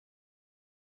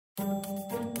Yeah,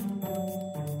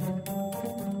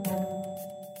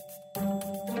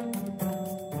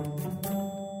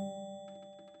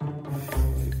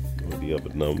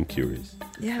 but now I'm curious.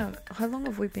 Yeah, how long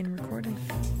have we been recording?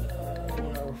 1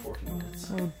 hour 40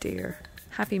 minutes. Oh dear.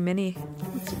 Happy mini.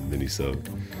 It's a mini-sode.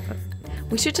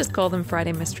 We should just call them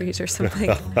Friday Mysteries or something.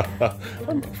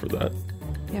 I'm up for that.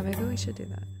 Yeah, maybe we should do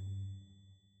that.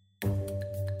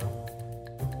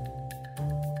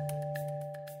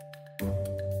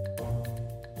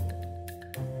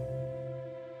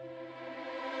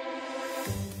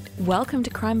 Welcome to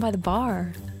Crime by the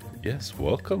Bar. Yes,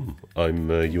 welcome. I'm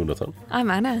Jonathan. I'm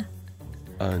Anna.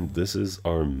 And this is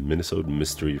our Minnesota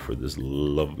mystery for this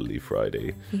lovely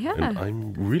Friday. Yeah. And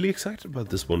I'm really excited about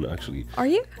this one, actually. Are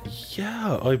you?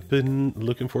 Yeah, I've been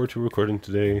looking forward to recording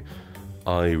today.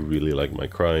 I really like my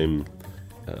crime.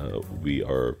 We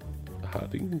are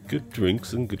having good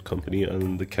drinks and good company,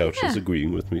 and the couch is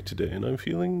agreeing with me today, and I'm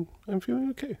feeling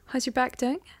okay. How's your back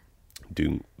doing?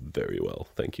 Doing very well,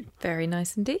 thank you. Very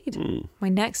nice indeed. My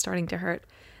neck's starting to hurt.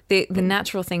 The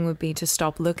natural thing would be to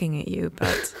stop looking at you,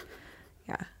 but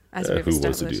yeah, as we've who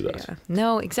wants established, to do that? yeah.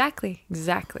 No, exactly.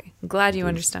 I'm glad you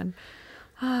understand.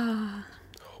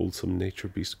 Wholesome nature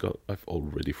beast. God, I've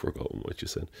already forgotten what you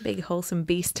said. Big wholesome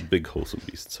beast. Big wholesome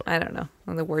beast. Sorry. I don't know.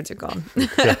 Well, the words are gone.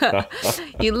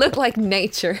 You look like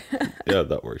nature. Yeah,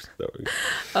 that works.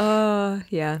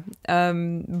 Yeah.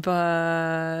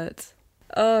 But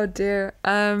oh dear.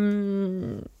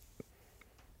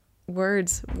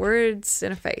 Words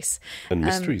in a face. And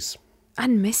mysteries.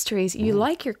 And mysteries. You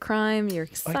like your crime. You're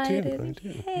excited. I do.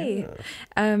 Hey. Yeah.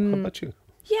 How about you?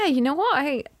 Yeah. You know what?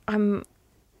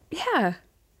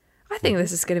 I think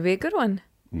this is going to be a good one.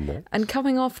 No. And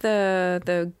coming off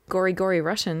the gory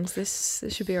Russians, this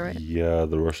should be all right. Yeah,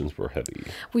 the Russians were heavy.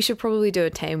 We should probably do a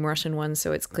tame Russian one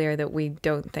so it's clear that we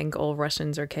don't think all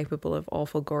Russians are capable of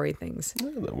awful gory things.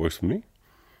 Yeah, that works for me.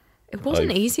 It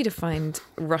wasn't easy to find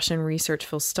Russian research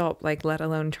full stop, like let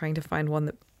alone trying to find one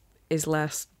that is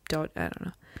less I don't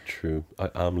know. True. I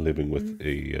am living with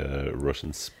a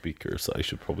Russian speaker, so I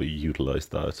should probably utilize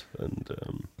that. And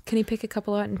Can you pick a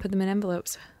couple out and put them in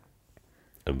envelopes?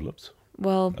 envelopes?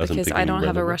 Well, As in because I picking don't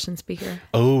have a random- Russian speaker.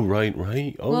 Oh, right.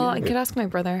 Oh, Well, yeah. I could ask my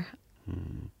brother.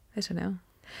 I don't know.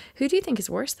 Who do you think is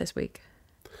worse this week?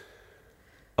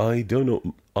 I don't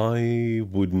know. I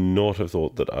would not have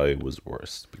thought that I was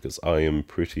worse, because I am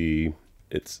pretty...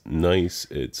 It's nice,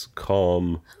 it's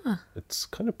calm, it's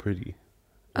kind of pretty.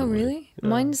 Oh, really? Yeah.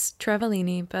 Mine's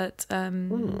Trevelini, but I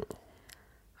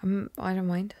don't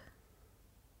mind.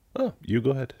 Oh, you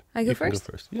go ahead. I go first?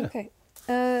 Go first. Yeah. Okay.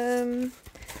 I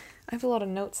have a lot of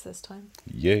notes this time.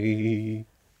 Yay.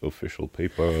 Official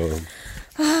paper.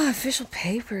 Official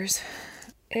papers.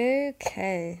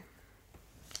 Okay.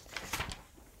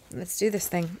 Let's do this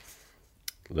thing.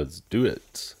 Let's do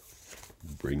it.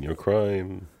 Bring your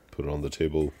crime. Put it on the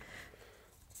table.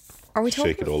 Are we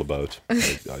talking? Shake it all about.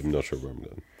 I'm not sure where I'm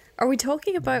going. Are we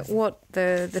talking about what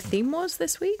the theme was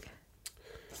this week?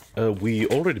 We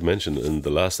already mentioned in the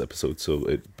last episode, so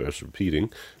it bears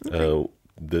repeating. Okay.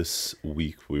 This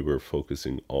week we were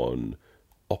focusing on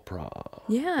opera.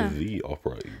 Yeah. The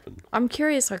opera, even. I'm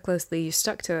curious how closely you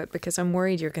stuck to it, because I'm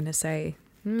worried you're going to say,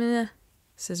 meh,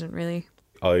 this isn't really...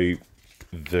 I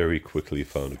very quickly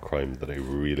found a crime that I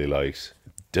really liked.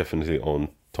 Definitely on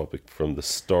topic from the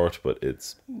start, but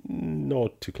it's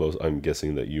not too close. I'm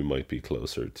guessing that you might be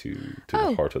closer to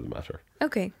the heart of the matter.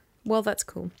 Okay, well, that's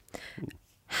cool.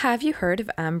 Have you heard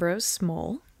of Ambrose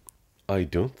Small? I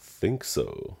don't think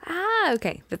so.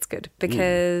 Okay, that's good,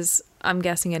 because I'm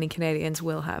guessing any Canadians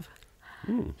will have.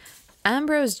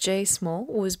 Ambrose J. Small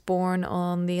was born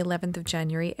on the 11th of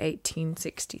January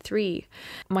 1863.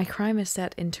 My crime is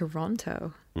set in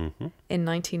Toronto in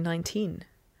 1919.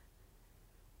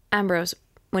 Ambrose,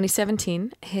 when he's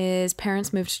 17, his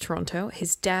parents moved to Toronto.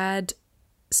 His dad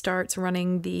starts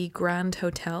running the Grand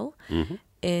Hotel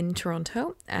in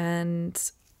Toronto,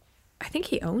 and I think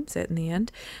he owns it in the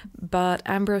end. But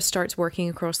Ambrose starts working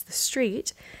across the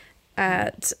street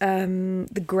at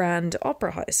the Grand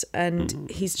Opera House, and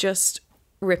he's just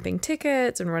ripping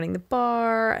tickets and running the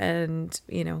bar and,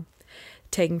 you know,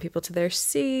 taking people to their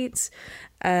seats.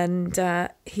 And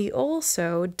he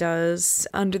also does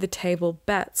under-the-table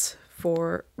bets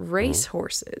for race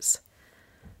horses.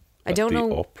 I don't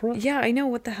know. Opera? Yeah, I know.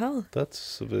 What the hell?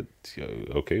 That's a bit...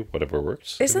 okay, whatever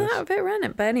works. Isn't that a bit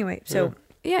random? But anyway, so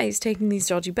yeah, he's taking these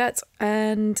dodgy bets,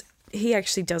 and he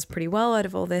actually does pretty well out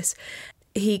of all this.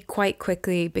 he quite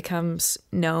quickly becomes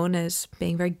known as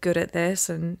being very good at this,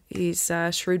 and he's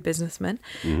a shrewd businessman.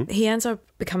 He ends up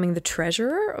becoming the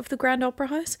treasurer of the Grand Opera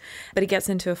House, but he gets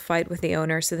into a fight with the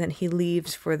owner, so then he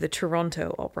leaves for the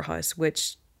Toronto Opera House,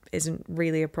 which isn't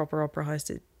really a proper opera house.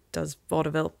 It does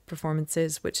vaudeville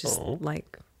performances, which is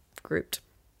like grouped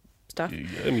stuff.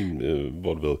 I mean,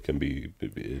 vaudeville can be,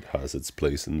 it has its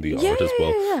place in the art as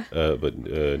well. But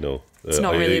no. It's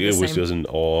not really the it was same. just an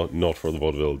awe, not for the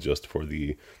vaudeville, just for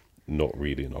the not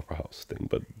really an opera house thing.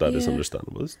 But that is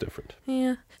understandable. It's different.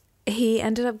 Yeah. He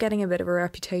ended up getting a bit of a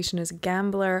reputation as a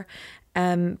gambler,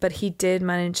 but he did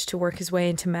manage to work his way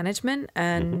into management.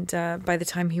 And by the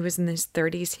time he was in his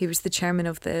 30s, he was the chairman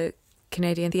of the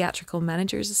Canadian Theatrical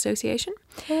Managers Association.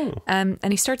 And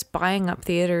he starts buying up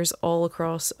theatres all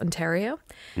across Ontario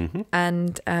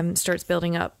and starts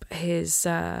building up his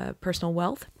personal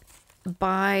wealth.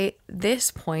 By this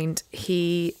point,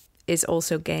 he is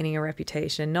also gaining a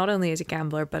reputation, not only as a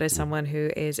gambler, but as someone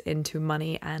who is into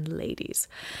money and ladies.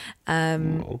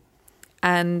 And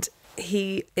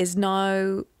he is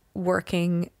now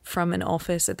working from an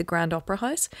office at the Grand Opera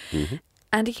House.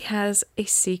 And he has a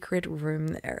secret room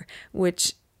there,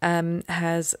 which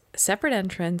has separate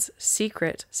entrance,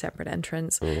 secret separate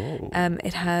entrance.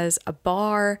 It has a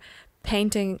bar,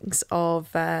 paintings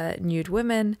of nude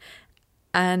women,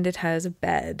 and it has a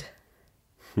bed.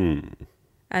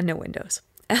 And no windows.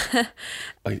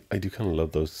 I do kind of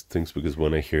love those things, because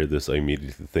when I hear this, I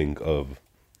immediately think of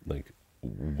like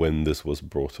when this was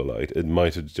brought to light. It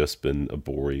might have just been a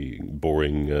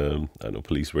boring I don't know,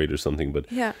 police raid or something, but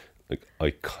like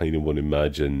I kind of want to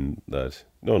imagine that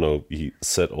no, he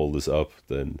set all this up,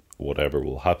 then whatever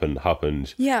will happen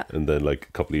happened. And then like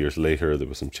a couple of years later, there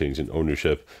was some change in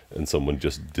ownership, and someone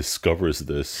just discovers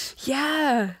this.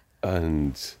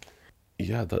 And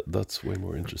yeah, that's way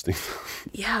more interesting.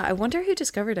 I wonder who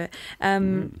discovered it.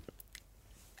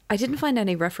 I didn't find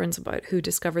any reference about who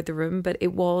discovered the room, but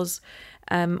it was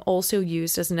also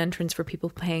used as an entrance for people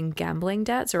paying gambling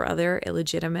debts or other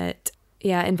illegitimate,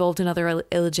 involved in other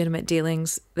illegitimate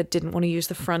dealings that didn't want to use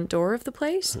the front door of the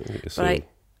place. So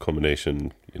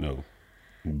combination,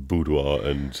 boudoir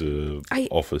and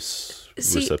office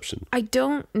reception. I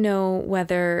don't know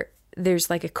whether there's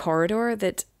like a corridor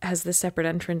that has the separate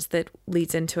entrance that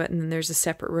leads into it, and then there's a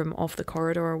separate room off the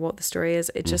corridor, or what the story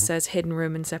is. It just says hidden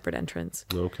room and separate entrance.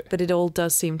 But it all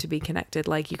does seem to be connected.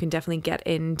 Like you can definitely get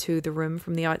into the room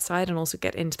from the outside and also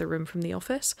get into the room from the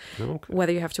office.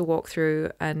 Whether you have to walk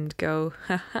through and go,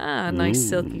 haha, nice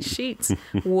silky sheets.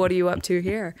 What are you up to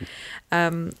here?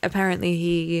 Apparently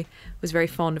he was very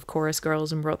fond of chorus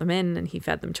girls and brought them in, and he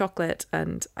fed them chocolate,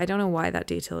 and I don't know why that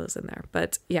detail is in there,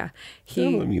 but I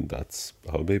mean, that's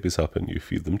how babies happen. You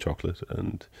feed them chocolate,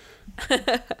 and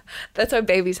that's how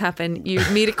babies happen. You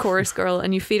meet a chorus girl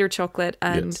and you feed her chocolate,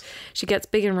 and she gets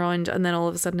big and round, and then all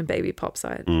of a sudden a baby pops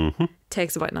out.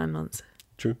 Takes about 9 months.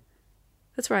 True.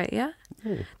 That's right.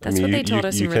 That's what they taught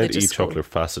us in religious school. You can't eat chocolate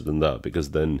faster than that,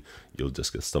 because then you'll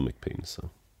just get stomach pains.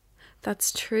 So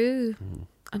that's true.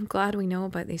 I'm glad we know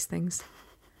about these things.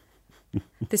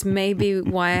 This may be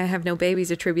why I have no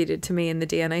babies attributed to me in the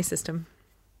DNA system.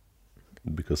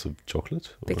 Because of chocolate?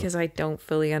 Or? Because I don't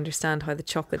fully understand how the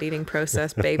chocolate eating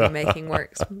process, baby making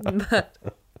works. But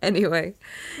anyway,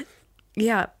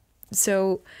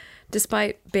 so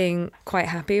despite being quite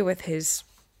happy with his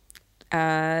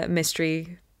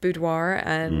mystery boudoir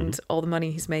and all the money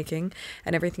he's making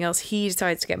and everything else, he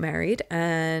decides to get married,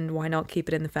 and why not keep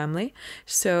it in the family?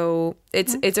 So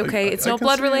it's okay. It's not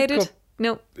blood related.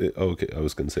 No. Okay, I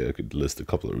was going to say I could list a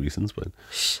couple of reasons, but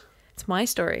shh, it's my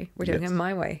story. We're doing it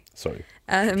my way. Sorry.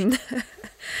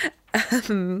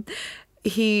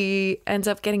 He ends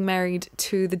up getting married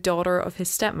to the daughter of his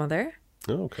stepmother.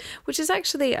 Oh, okay. Which is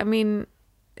actually, I mean,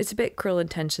 it's a bit cruel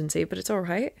intention-y, but it's all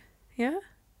right. Yeah.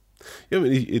 I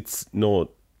mean, it's not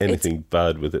anything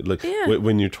bad with it. Like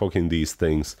when you're talking these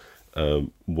things,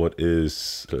 what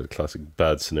is a classic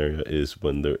bad scenario is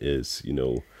when there is,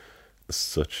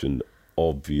 such an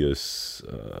obvious,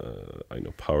 I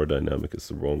know power dynamic is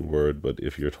the wrong word, but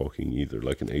if you're talking either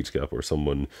like an age gap or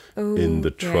someone in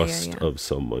the trust of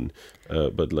someone,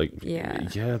 but like,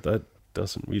 that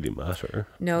doesn't really matter.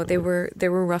 No, they were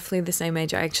roughly the same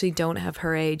age. I actually don't have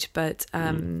her age, but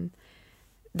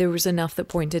there was enough that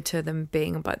pointed to them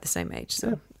being about the same age.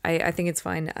 So I think it's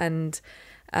fine. And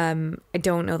I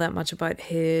don't know that much about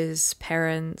his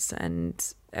parents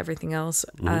and everything else.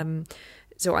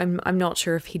 So I'm not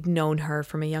sure if he'd known her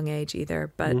from a young age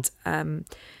either, but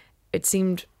it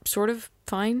seemed sort of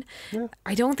fine.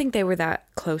 I don't think they were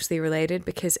that closely related,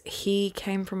 because he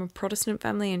came from a Protestant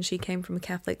family and she came from a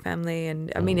Catholic family,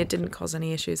 and I mean it didn't cause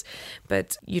any issues,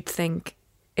 but you'd think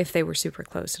if they were super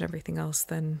close and everything else,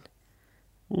 then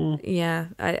yeah,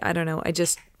 I don't know.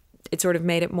 It sort of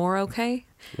made it more okay.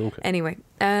 Okay. Anyway,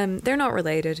 they're not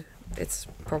related. It's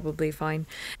probably fine.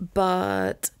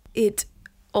 But it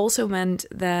also meant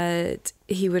that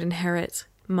he would inherit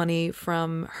money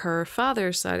from her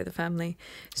father's side of the family.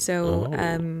 So,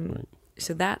 right.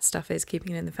 so that stuff is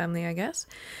keeping it in the family, I guess.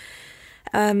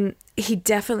 He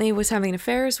definitely was having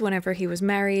affairs whenever he was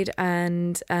married,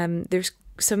 and there's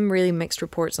some really mixed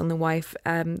reports on the wife.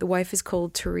 The wife is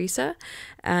called Teresa,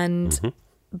 and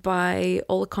by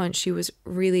all accounts, she was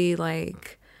really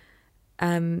like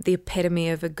the epitome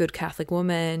of a good Catholic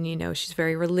woman. You know, she's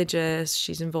very religious.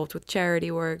 She's involved with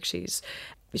charity work.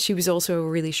 She was also a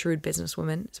really shrewd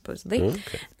businesswoman, supposedly.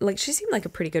 Okay. Like, she seemed like a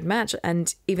pretty good match.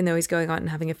 And even though he's going out and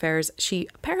having affairs, she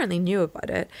apparently knew about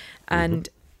it and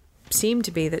seemed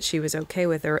to be that she was okay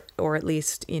with it, or at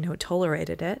least, you know,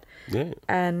 tolerated it. Yeah.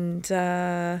 And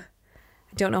I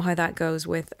don't know how that goes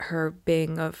with her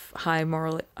being of high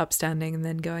moral upstanding and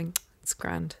then going, it's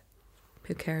grand.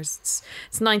 Who cares? It's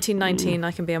 1919.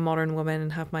 I can be a modern woman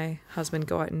and have my husband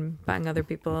go out and bang other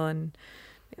people. And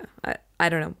yeah, I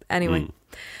don't know. Anyway,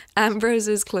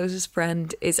 Ambrose's closest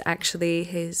friend is actually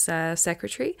his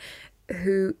secretary,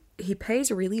 who he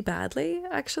pays really badly,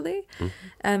 actually.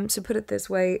 So put it this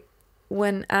way.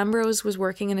 When Ambrose was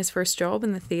working in his first job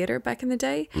in the theatre back in the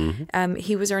day,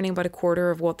 he was earning about a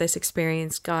quarter of what this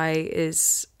experienced guy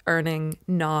is earning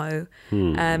now,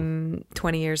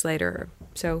 20 years later.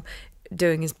 So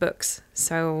doing his books.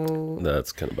 So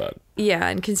That's kind of bad. yeah,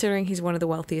 and considering he's one of the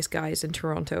wealthiest guys in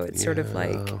Toronto, it's sort of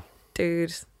like,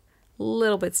 dude, a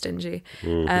little bit stingy.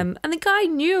 And the guy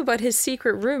knew about his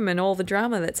secret room and all the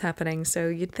drama that's happening, so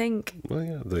you'd think... Well,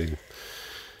 yeah,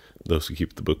 those who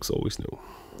keep the books always know.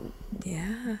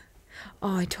 Yeah.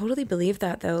 Oh, I totally believe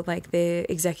that, though. Like,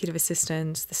 the executive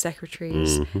assistants, the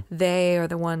secretaries, they are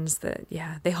the ones that,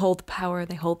 yeah, they hold the power,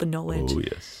 they hold the knowledge. Oh,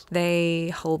 yes. They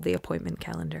hold the appointment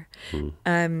calendar.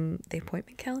 The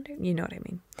appointment calendar? You know what I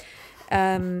mean.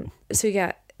 So,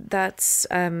 yeah, that's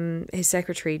his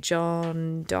secretary,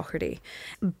 John Doherty.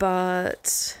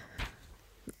 But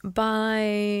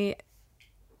by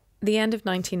the end of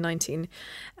 1919,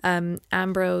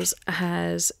 Ambrose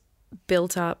has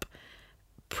built up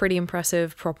pretty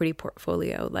impressive property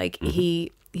portfolio. Like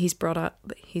he's bought up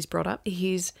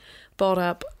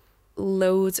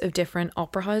loads of different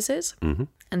opera houses and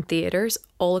theaters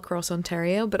all across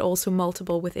Ontario, but also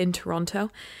multiple within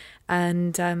Toronto.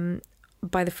 And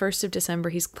by the 1st of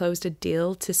December, he's closed a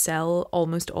deal to sell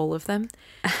almost all of them.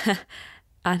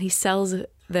 And he sells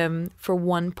them for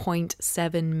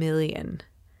 1.7 million.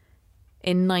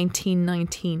 In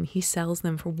 1919, he sells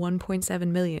them for 1.7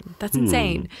 million. That's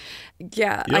insane.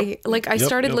 Yeah, Yep. I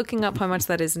started Yep. looking up how much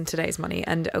that is in today's money,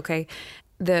 and okay,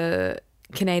 the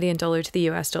Canadian dollar to the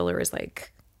US dollar is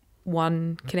like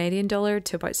 $1 Canadian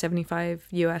to about 75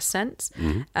 US cents.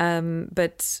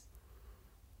 But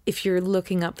if you're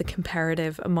looking up the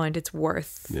comparative amount it's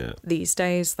worth these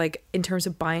days, like in terms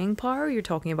of buying power, you're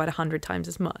talking about 100 times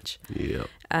as much. Yeah.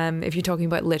 If you're talking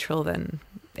about literal, then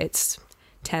it's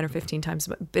 10 or 15 times,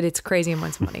 but it's crazy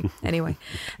amounts of money. Anyway,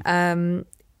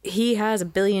 he has a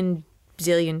zillion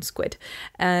squid.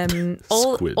 Squid.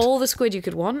 All the squid you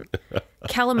could want.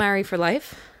 Calamari for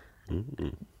life.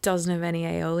 Doesn't have any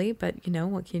aioli, but you know,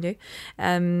 what can you do?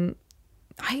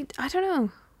 I don't know.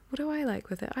 What do I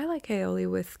like with it? I like aioli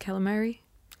with calamari.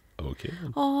 Okay.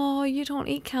 Oh, you don't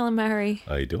eat calamari.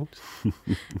 I don't.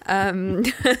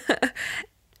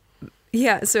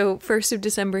 Yeah, so 1st of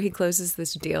December, he closes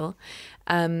this deal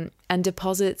and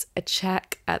deposits a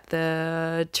check at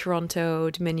the Toronto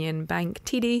Dominion Bank,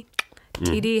 TD.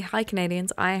 TD, hi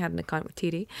Canadians, I had an account with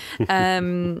TD.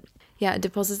 Yeah,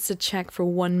 deposits a check for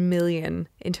 1 million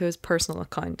into his personal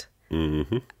account.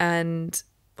 And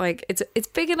like, it's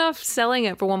big enough selling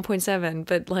it for 1.7,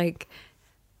 but like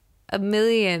 $1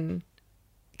 million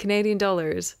Canadian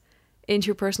dollars into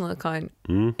your personal account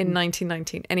in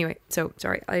 1919. Anyway, so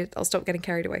sorry, I'll stop getting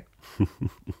carried away.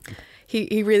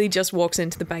 He really just walks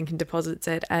into the bank and deposits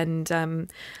it, and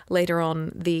later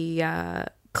on the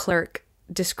clerk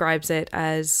describes it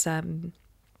as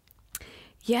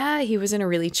he was in a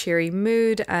really cheery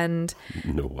mood, and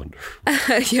No wonder.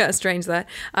 yeah, strange that.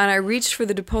 And I reached for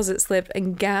the deposit slip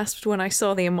and gasped when I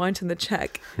saw the amount in the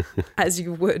check, as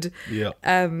you would. Yeah.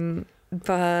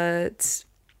 But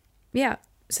yeah.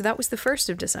 So that was the 1st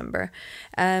of December.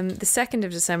 The 2nd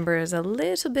of December is a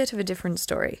little bit of a different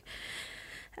story.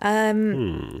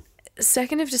 2nd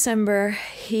of December,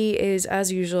 he is,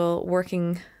 as usual,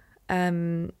 working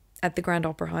at the Grand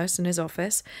Opera House in his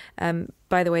office.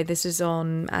 By the way, this is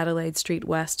on Adelaide Street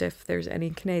West, if there's any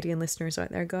Canadian listeners out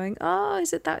there going, oh,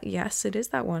 is it that? Yes, it is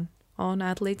that one, on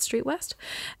Adelaide Street West.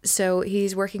 So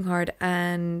he's working hard,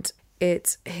 and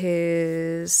it's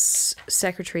his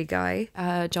secretary guy,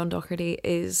 John Docherty,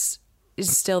 is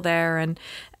still there, and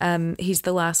he's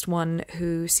the last one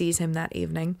who sees him that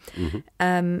evening.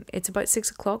 It's about 6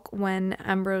 o'clock when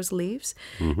Ambrose leaves.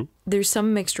 There's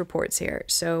some mixed reports here.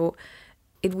 So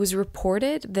it was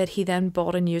reported that he then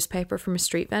bought a newspaper from a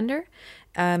street vendor,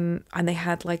 and they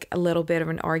had like a little bit of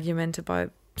an argument about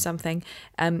something.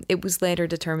 It was later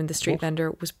determined the street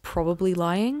vendor was probably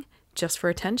lying just for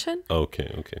attention.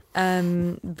 Okay.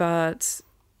 But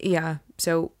yeah,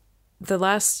 so the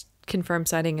last confirmed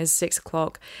sighting is 6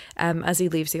 o'clock as he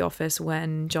leaves the office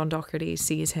when John Docherty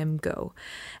sees him go.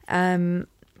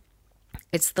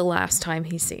 It's the last time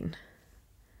he's seen.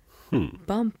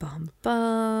 Bum, bum,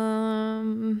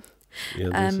 bum.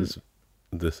 Yeah,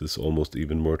 this is almost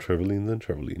even more Trevelyan than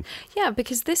Trevelyan. Yeah,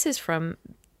 because this is from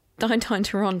downtown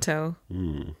Toronto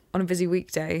on a busy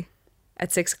weekday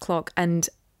at 6 o'clock. And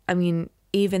I mean,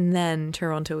 even then,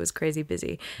 Toronto is crazy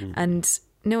busy. And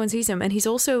no one sees him. And he's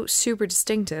also super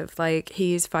distinctive. Like,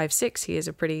 he's 5'6". He has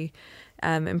a pretty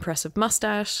impressive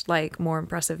mustache, like more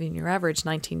impressive than your average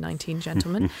 1919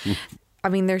 gentleman. I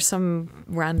mean, there's some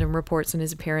random reports on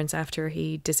his appearance after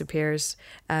he disappears.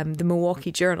 The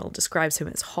Milwaukee Journal describes him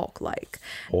as hawk-like.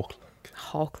 Hawk-like?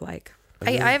 Hawk-like.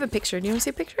 I have a picture. Do you want to see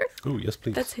a picture? Oh, yes,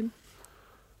 please. That's him.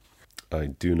 I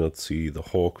do not see the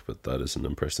hawk, but that is an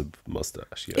impressive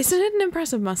mustache. Yes. Isn't it an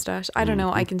impressive mustache? I don't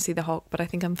know. I can see the hawk, but I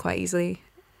think I'm quite easily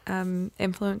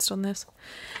influenced on this.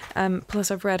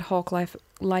 Plus, I've read Hawk Life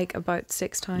like about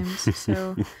 6 times.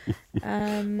 So,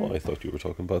 I thought you were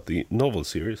talking about the novel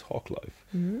series Hawk Life.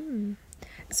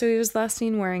 So he was last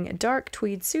seen wearing a dark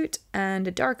tweed suit and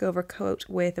a dark overcoat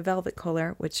with a velvet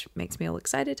collar, which makes me all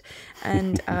excited,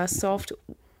 and a soft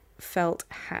felt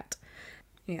hat.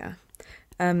 Yeah.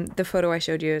 The photo I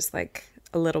showed you is like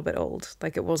a little bit old.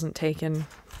 Like, it wasn't taken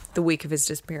the week of his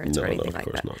disappearance or anything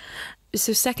like that. Not.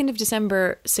 So 2nd of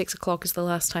December, 6 o'clock is the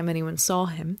last time anyone saw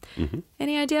him.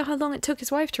 Any idea how long it took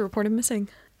his wife to report him missing?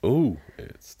 Oh,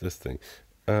 it's this thing.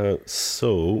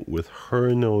 So with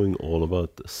her knowing all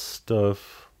about this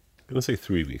stuff, I'm going to say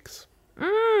 3 weeks.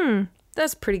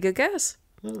 That's a pretty good guess.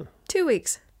 2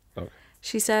 weeks. Okay.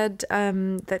 She said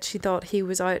that she thought he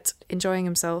was out enjoying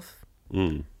himself.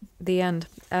 The end.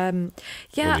 Yeah, I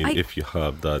mean, if you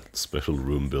have that special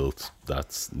room built,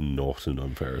 that's not an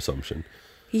unfair assumption.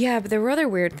 Yeah, but there were other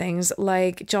weird things,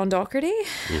 like John Docherty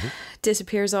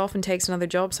disappears off and takes another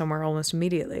job somewhere almost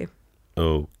immediately.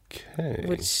 Okay.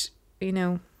 Which, you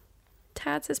know,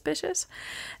 tad suspicious.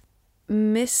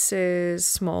 Mrs.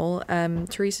 Small,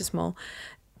 Teresa Small,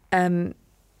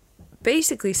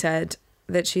 basically said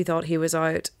that she thought he was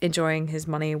out enjoying his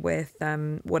money with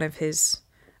one of his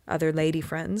other lady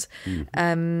friends.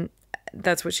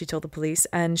 That's what she told the police,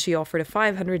 and she offered a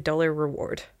 $500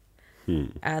 reward.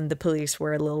 And the police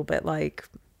were a little bit like,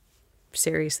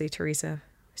 seriously, Teresa,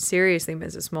 seriously,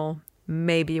 Mrs. Small,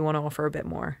 maybe you want to offer a bit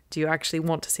more. Do you actually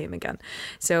want to see him again?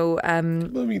 So I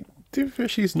mean,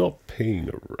 she's not paying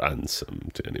a ransom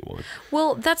to anyone.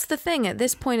 Well, that's the thing. At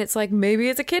this point, it's like, maybe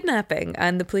it's a kidnapping,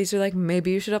 and the police are like,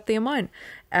 maybe you should up the amount.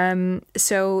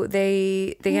 So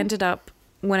they ended up,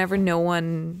 whenever no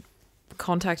one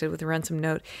contacted with a ransom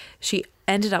note, she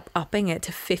ended up upping it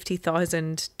to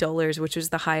 $50,000, which was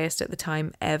the highest at the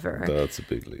time ever. That's a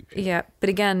big leap. Yeah, but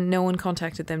again, no one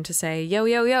contacted them to say, yo,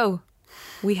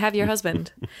 we have your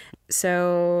husband.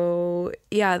 So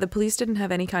yeah, the police didn't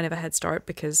have any kind of a head start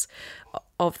because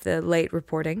of the late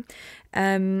reporting.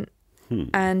 And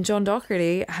John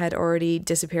Docherty had already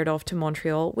disappeared off to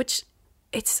Montreal, which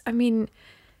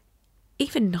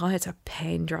even now it's a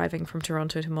pain driving from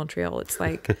Toronto to Montreal. It's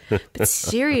like, but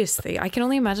seriously, I can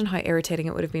only imagine how irritating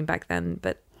it would have been back then.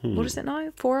 But what is it now?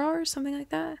 4 hours? Something like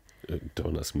that?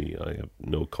 Don't ask me. I have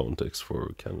no context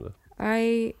for Canada.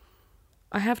 I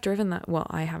have driven that. Well,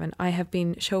 I haven't. I have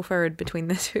been chauffeured between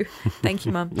the two. Thank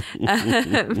you, Mum.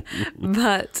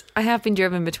 But I have been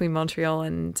driven between Montreal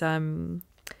and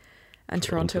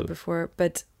Toronto before.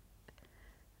 But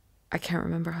I can't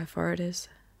remember how far it is.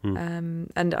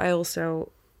 And I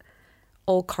also,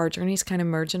 all car journeys kind of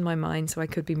merge in my mind, so I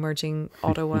could be merging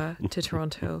Ottawa to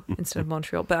Toronto instead of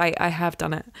Montreal. But I have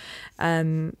done it.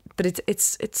 But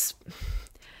it's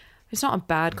not a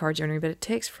bad car journey, but it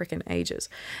takes freaking ages.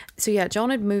 So yeah, John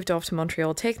had moved off to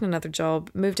Montreal, taken another job,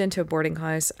 moved into a boarding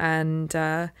house, and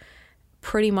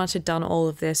pretty much had done all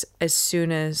of this as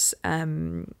soon as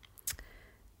Ambrose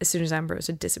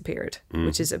had disappeared,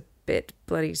 which is a bit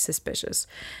bloody suspicious.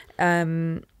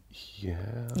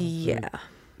 Yeah. Yeah.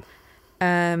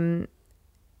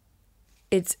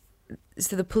 It's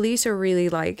so the police are really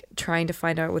like trying to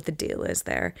find out what the deal is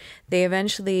there. They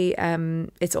eventually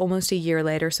it's almost a year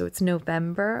later, so it's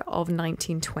November of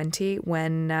 1920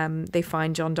 when they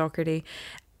find John Docherty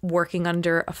working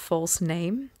under a false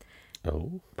name.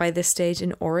 Oh. By this stage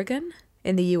in Oregon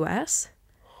in the US.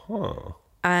 Huh.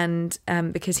 And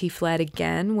because he fled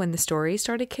again when the story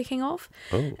started kicking off.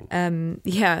 Oh.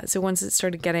 Yeah, so once it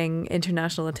started getting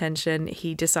international attention,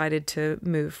 he decided to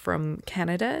move from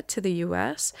Canada to the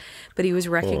US, but he was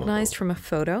recognized from a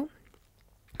photo,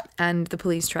 and the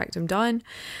police tracked him down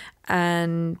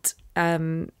and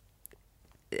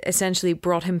essentially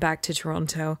brought him back to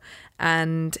Toronto.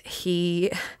 And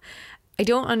I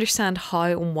don't understand how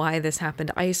and why this happened.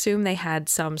 I assume they had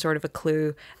some sort of a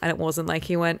clue, and it wasn't like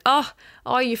he went, oh,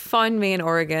 you found me in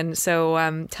Oregon,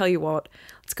 so tell you what,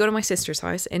 let's go to my sister's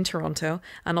house in Toronto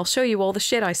and I'll show you all the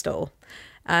shit I stole.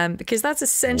 Because that's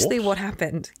essentially what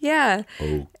happened. Yeah.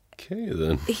 Okay,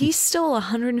 then. He stole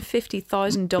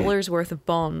 $150,000 worth of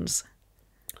bonds.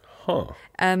 Huh.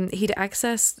 He'd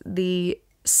accessed the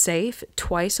safe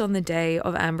twice on the day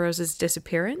of Ambrose's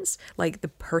disappearance, like the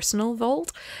personal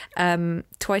vault,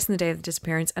 twice on the day of the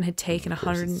disappearance, and had taken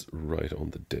It's right on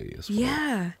the day as well.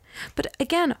 Yeah, but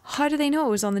again, how do they know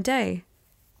it was on the day?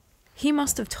 He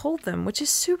must have told them, which is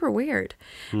super weird.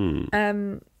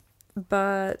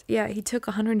 But yeah, he took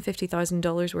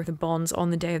 $150,000 worth of bonds on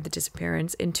the day of the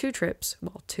disappearance in 2 trips,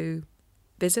 well, 2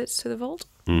 visits to the vault.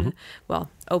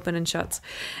 Well, open and shuts.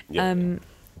 Yeah.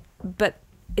 But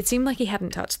it seemed like he hadn't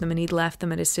touched them, and he'd left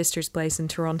them at his sister's place in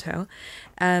Toronto.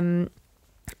 The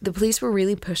police were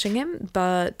really pushing him,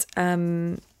 but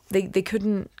they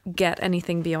couldn't get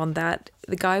anything beyond that.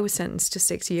 The guy was sentenced to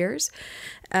 6 years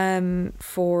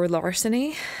for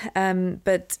larceny.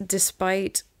 But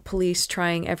despite police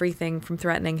trying everything from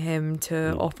threatening him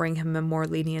to offering him a more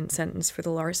lenient sentence for the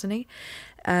larceny,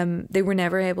 they were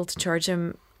never able to charge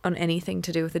him on anything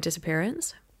to do with the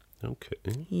disappearance.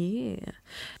 Okay. Yeah.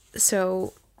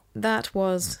 So that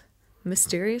was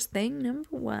mysterious thing number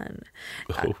 1.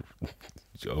 Oh,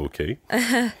 okay.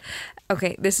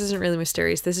 Okay, this isn't really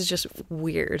mysterious. This is just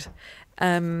weird.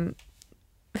 By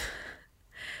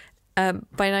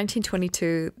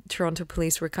 1922, Toronto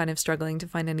police were kind of struggling to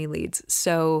find any leads.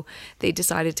 So they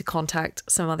decided to contact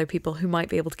some other people who might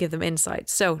be able to give them insight.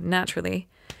 So naturally,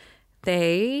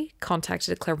 they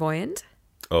contacted a clairvoyant.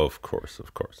 Oh, of course.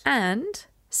 And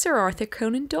Sir Arthur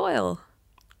Conan Doyle.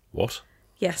 What?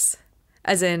 Yes.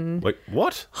 As in... Wait,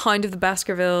 what? Hound of the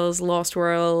Baskervilles, Lost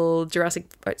World, Jurassic...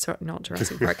 sorry, not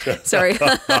Jurassic Park. Sorry.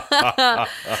 To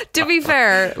be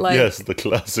fair, like... Yes, the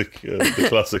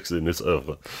classics in this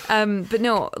era. But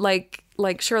no, like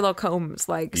Sherlock Holmes,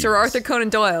 like Sir Arthur Conan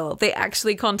Doyle, they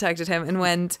actually contacted him and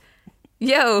went,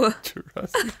 yo...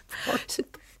 Jurassic Park.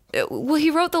 Well,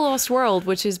 he wrote The Lost World,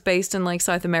 which is based in like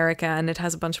South America, and it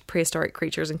has a bunch of prehistoric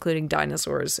creatures, including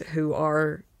dinosaurs, who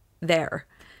are there.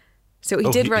 So he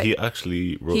did write. He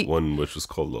actually wrote one which was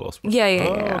called The Lost World.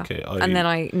 Yeah. Okay. And then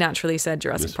I naturally said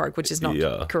Jurassic Park, which is not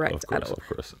correct at all. Of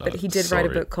course. But he did write a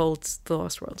book called The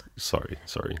Lost World. Sorry.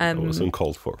 That was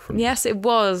uncalled for from me. Yes, it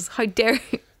was. How dare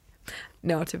you?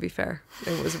 No, to be fair,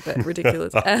 it was a bit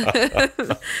ridiculous.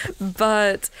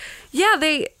 But yeah,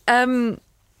 they.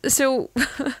 So,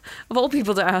 of all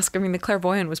people to ask, I mean, the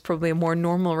clairvoyant was probably a more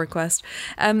normal request.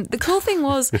 The cool thing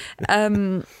was,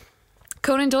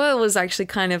 Conan Doyle was actually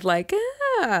kind of like,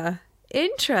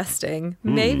 interesting.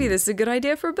 Maybe this is a good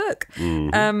idea for a book.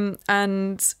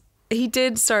 And he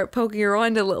did start poking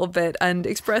around a little bit and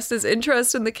expressed his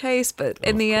interest in the case, but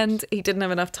in the end, he didn't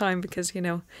have enough time because, he's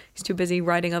too busy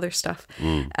writing other stuff.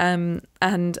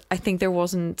 And I think there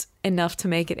wasn't enough to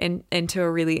make it into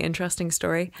a really interesting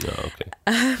story. Oh, okay.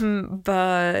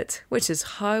 But which is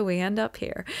how we end up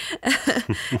here.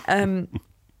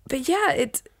 But yeah,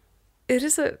 it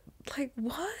is a like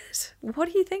what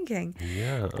are you thinking?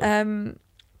 Yeah.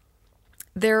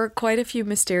 There are quite a few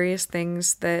mysterious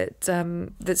things that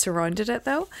surrounded it,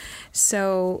 though.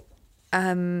 So,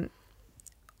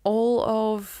 all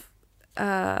of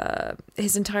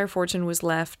his entire fortune was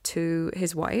left to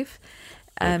his wife.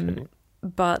 Okay.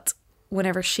 But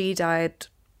whenever she died,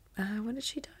 when did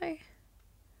she die?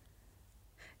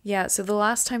 Yeah, so the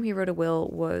last time he wrote a will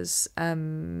was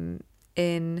in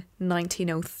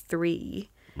 1903.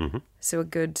 So a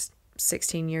good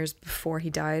 16 years before he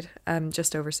died,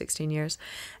 just over 16 years,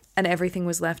 and everything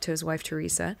was left to his wife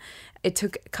Teresa. It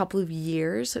took a couple of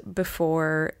years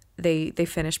before they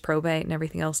finished probate and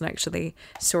everything else and actually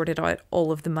sorted out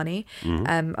all of the money.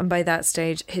 And by that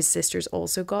stage, his sisters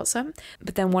also got some,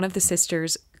 but then one of the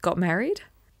sisters got married,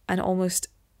 and almost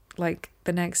like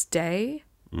the next day,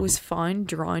 was found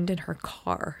drowned in her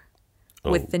car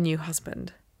with the new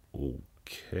husband.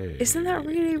 Okay. Isn't that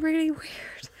really, really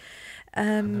weird?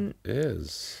 It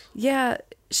is. Yeah,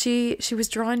 she was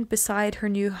drowned beside her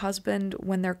new husband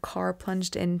when their car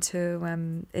plunged into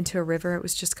a river. It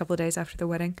was just a couple of days after the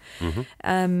wedding.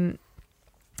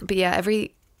 But yeah,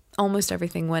 almost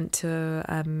everything went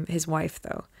to his wife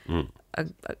though. A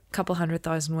couple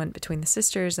 100,000 went between the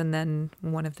sisters, and then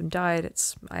one of them died.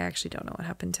 I actually don't know what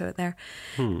happened to it there.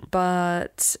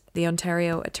 But the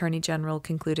Ontario Attorney General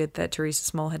concluded that Teresa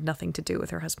Small had nothing to do with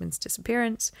her husband's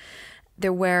disappearance.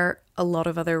 There were a lot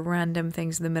of other random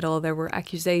things in the middle. There were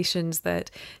accusations that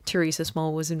Teresa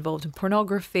Small was involved in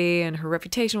pornography and her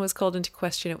reputation was called into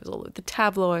question. It was all over the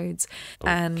tabloids.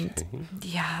 And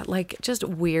yeah, like just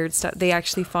weird stuff. They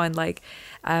actually found like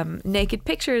naked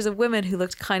pictures of women who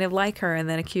looked kind of like her and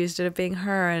then accused it of being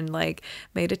her and like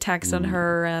made attacks on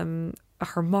her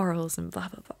morals and blah,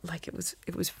 blah, blah. Like it was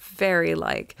very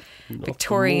like Not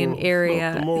Victorian the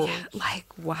area. morals. Yeah, like,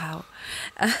 wow.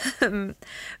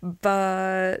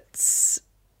 But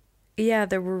yeah,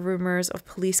 there were rumors of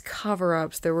police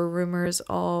cover-ups. There were rumors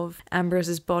of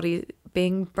Ambrose's body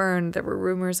being burned. There were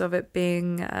rumors of it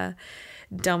being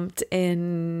dumped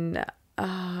in,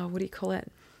 what do you call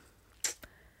it?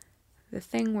 The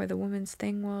thing where the woman's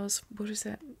thing was. What is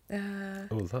it?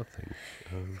 That thing.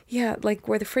 Yeah, like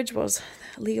where the fridge was.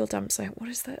 Legal dump site. What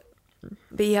is that?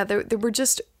 But yeah, there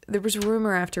was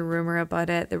rumor after rumor about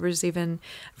it. There was even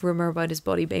rumor about his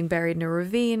body being buried in a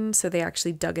ravine, so they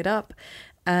actually dug it up.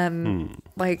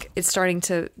 Like it's starting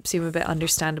to seem a bit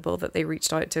understandable that they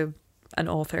reached out to an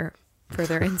author for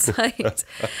their insight.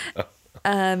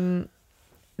 Then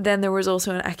there was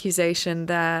also an accusation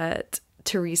that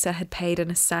Teresa had paid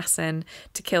an assassin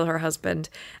to kill her husband,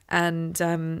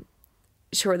 and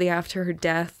shortly after her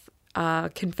death,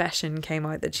 a confession came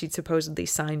out that she'd supposedly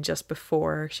signed just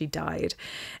before she died,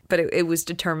 but it was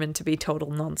determined to be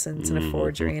total nonsense and a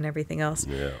forgery and everything else.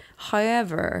 Yeah.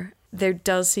 However, there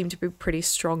does seem to be pretty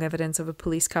strong evidence of a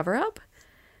police cover-up,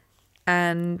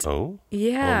 and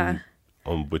yeah,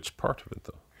 on which part of it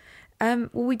though?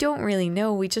 Well, we don't really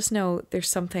know. We just know there's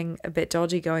something a bit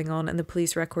dodgy going on, and the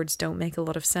police records don't make a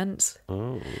lot of sense.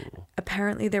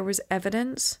 Apparently, there was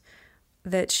evidence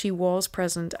that she was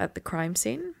present at the crime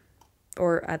scene,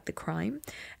 or at the crime,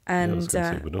 and I was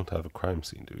gonna say, we don't have a crime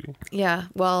scene, do we? Yeah,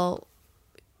 well,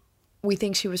 we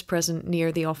think she was present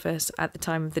near the office at the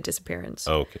time of the disappearance.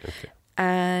 Okay.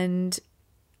 And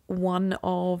one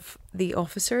of the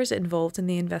officers involved in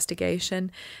the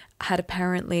investigation had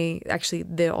apparently, actually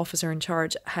the officer in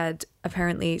charge had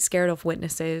apparently scared off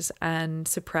witnesses and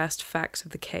suppressed facts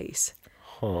of the case.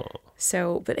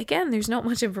 So, but again, there's not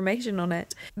much information on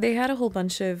it. They had a whole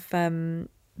bunch of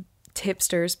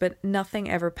tipsters, but nothing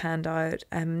ever panned out.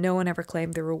 No one ever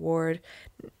claimed the reward.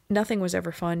 Nothing was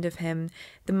ever found of him.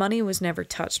 The money was never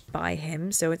touched by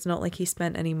him, so it's not like he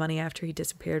spent any money after he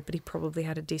disappeared, but he probably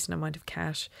had a decent amount of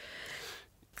cash.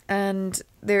 And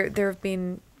there have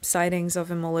been sightings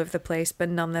of him all over the place, but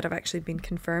none that have actually been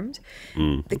confirmed.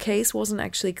 The case wasn't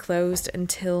actually closed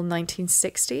until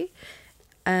 1960,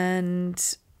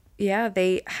 and yeah,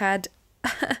 they had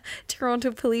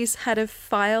Toronto police had a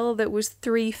file that was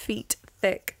 3 feet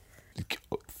thick.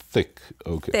 Thick,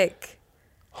 okay. Thick.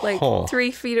 Like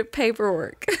 3 feet of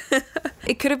paperwork.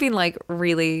 It could have been like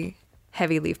really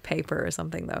heavy leaf paper or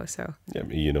something though, so. Yeah, I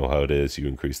mean, you know how it is. You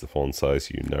increase the font size,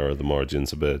 you narrow the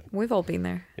margins a bit. We've all been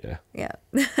there. Yeah.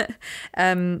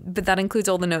 But that includes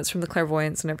all the notes from the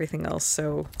clairvoyants and everything else,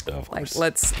 so like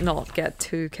let's not get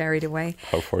too carried away.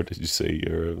 How far did you say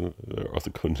your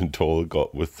Arthur Conan Doyle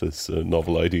got with this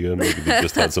novel idea? Maybe they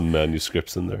just had some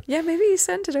manuscripts in there. Yeah, maybe he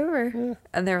sent it over. Yeah.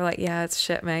 And they were like, yeah, it's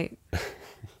shit, mate.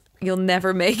 You'll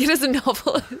never make it as a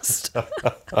novelist.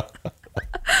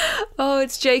 Oh,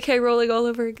 it's J.K. Rowling all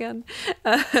over again.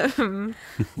 But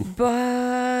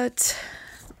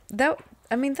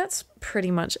that's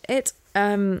pretty much it.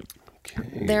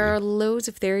 There are loads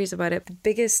of theories about it. The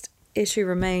biggest issue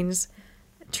remains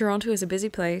Toronto is a busy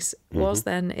place, was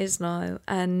then, is now,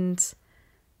 and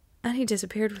he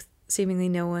disappeared with seemingly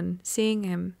no one seeing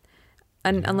him.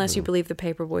 And unless you believe the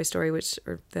paperboy story,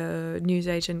 or the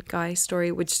newsagent guy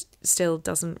story, which still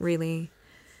doesn't really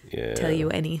tell you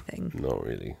anything. Not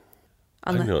really.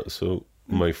 I know. So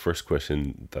my first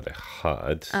question that I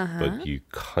had, but you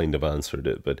kind of answered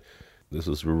it, but this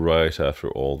was right after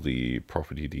all the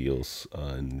property deals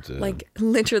and... like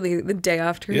literally the day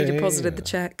after he deposited the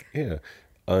check. Yeah.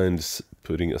 And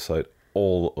putting aside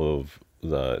all of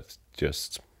that,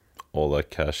 just all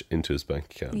that cash into his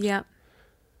bank account. Yeah.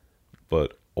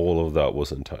 But all of that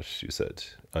was untouched, you said,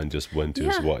 and just went to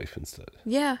his Yeah. wife instead.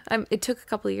 Yeah, it took a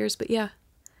couple of years, but yeah.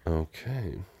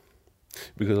 Okay.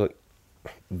 Because like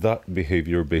that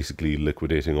behavior, basically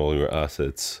liquidating all your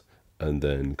assets and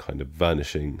then kind of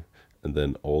vanishing, and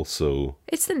then also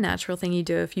It's the natural thing you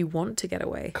do if you want to get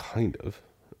away, kind of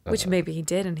which maybe he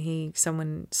did, and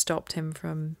someone stopped him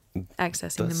from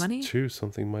accessing the that's money. true.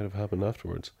 Something might have happened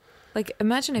afterwards. Like,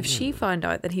 imagine if she found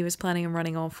out that he was planning on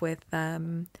running off with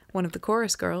one of the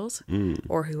chorus girls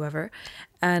or whoever,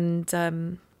 and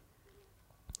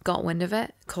got wind of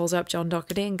it, calls up John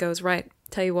Doherty and goes, right,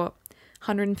 tell you what,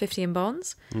 150 in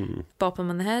bonds, bop him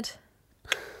on the head,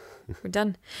 we're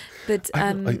done. But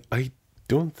I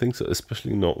don't think so,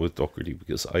 especially not with Doherty,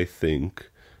 because I think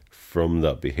from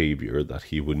that behavior that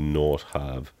he would not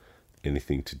have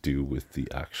anything to do with the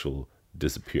actual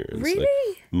disappearance. Really?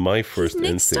 Like, my first he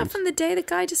nicked instinct, stuff on the day the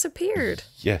guy disappeared.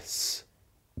 yes,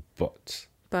 but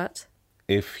But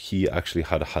if he actually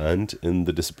had a hand in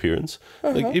the disappearance,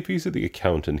 like if he's the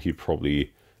accountant, he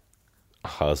probably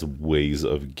has ways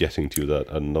of getting to that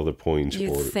at another point.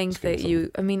 you or think something.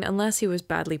 that I mean, unless he was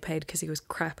badly paid because he was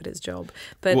crap at his job.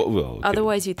 But Well, okay,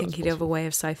 otherwise, you'd think that's he'd have a way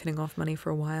of siphoning off money for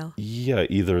a while. Yeah,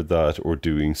 either that or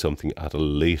doing something at a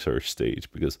later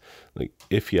stage. Because, like,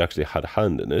 if he actually had a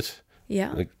hand in it,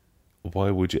 Yeah. like, why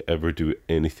would you ever do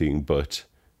anything but?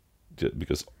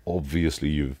 Because obviously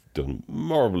you've done a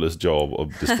marvelous job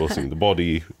of disposing the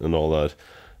body and all that.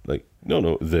 Like,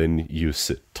 no. Then you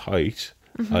sit tight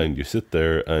and you sit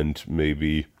there, and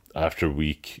maybe after a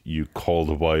week you call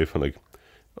the wife and like,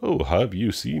 oh, have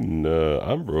you seen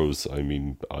Ambrose? I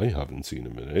mean, I haven't seen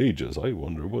him in ages. I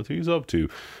wonder what he's up to,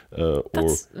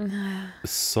 or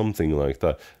something like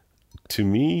that. To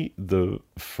me, the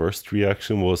first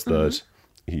reaction was that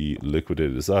he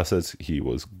liquidated his assets. He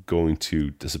was going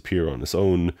to disappear on his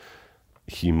own.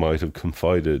 He might have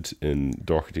confided in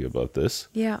Doherty about this.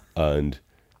 Yeah. And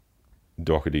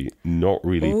Doherty not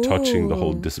really touching the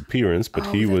whole Oh. disappearance, but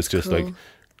Oh, he was that's just like, cool.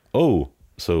 oh,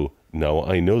 so now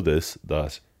I know this,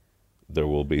 that there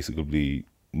will basically be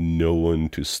no one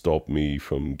to stop me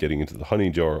from getting into the honey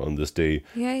jar on this day.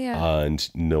 Yeah. And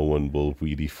no one will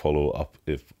really follow up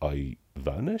if I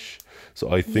vanish.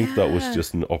 So I think that was Yeah.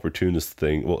 just an opportunist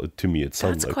thing. Well, to me, it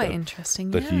sounded That's like quite that.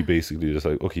 interesting. That he yeah. basically just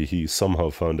like, okay, he somehow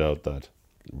found out that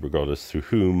regardless through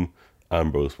whom,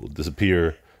 Ambrose will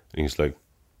disappear. And he's like,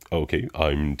 okay,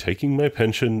 I'm taking my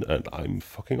pension and I'm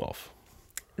fucking off.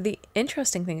 The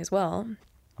interesting thing as well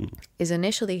is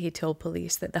initially he told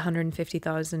police that the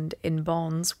 150,000 in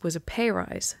bonds was a pay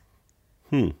rise.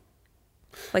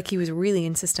 Like, he was really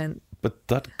insistent. But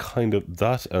that kind of,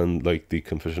 that and like the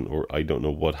confession, or I don't know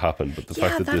what happened, but the Yeah,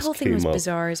 fact that that this whole thing came was up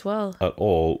bizarre as well. at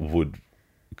all would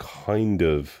kind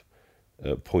of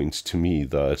point to me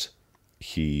that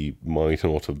he might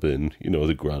not have been,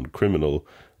 the grand criminal.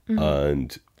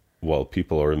 And while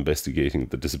people are investigating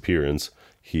the disappearance,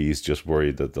 he's just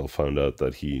worried that they'll find out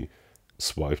that he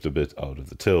swiped a bit out of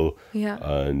the till. Yeah.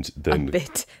 And A then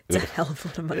bit. It's a hell of a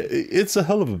lot of money. it's a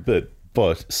hell of a bit,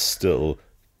 but still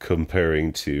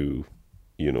comparing to,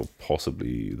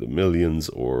 possibly the millions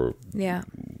or, Yeah.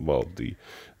 well, the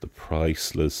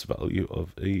priceless value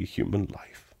of a human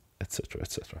life, etc.,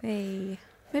 etc. Hey.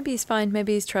 Maybe he's fine.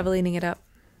 Maybe he's traveling it up.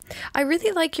 I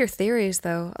really like your theories,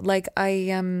 though. Like,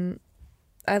 I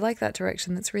like that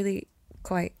direction. That's really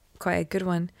quite a good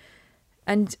one.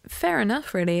 And fair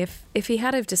enough, really. If he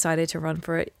had have decided to run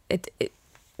for it,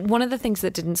 one of the things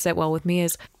that didn't sit well with me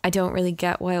is I don't really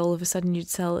get why all of a sudden you'd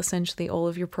sell essentially all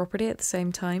of your property at the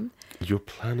same time. You're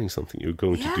planning something. You're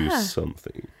going to do Yeah.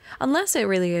 something. Unless it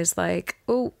really is like,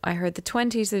 oh, I heard the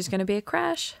 20s, there's going to be a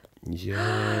crash.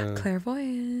 Yeah.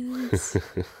 Clairvoyance.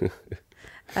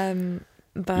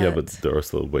 But Yeah, but there are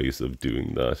still ways of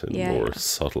doing that in a Yeah, more yeah.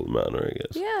 subtle manner, I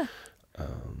guess. yeah.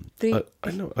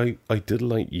 I know. I did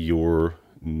like your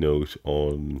note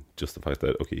on just the fact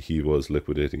that, okay, he was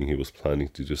liquidating, he was planning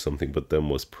to do something, but then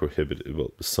was prohibited.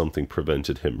 Well, something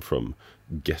prevented him from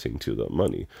getting to that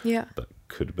money. Yeah. That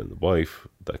could have been the wife.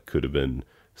 That could have been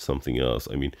something else.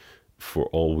 I mean, for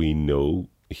all we know,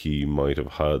 he might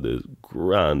have had a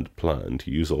grand plan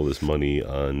to use all this money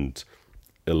and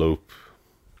elope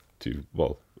to,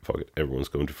 well, fuck it, everyone's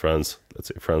going to France. Let's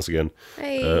say France again.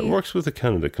 Hey. Works with a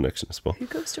Canada connection as well. Who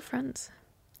goes to France?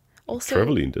 Also,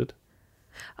 Trevelyan did.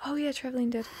 Oh yeah, Trevelyan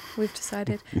did. We've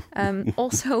decided.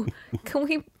 Also,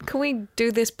 can we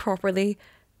do this properly?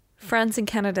 France and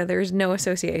Canada, there is no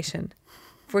association.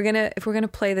 If we're gonna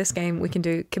play this game, we can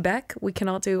do Quebec. We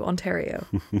cannot do Ontario.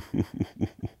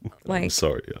 I'm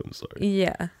sorry.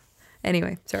 Yeah.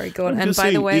 Anyway, sorry. Go on. I'm And just by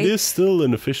the saying, way, it is still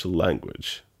an official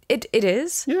language. It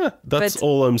is. Yeah, that's But-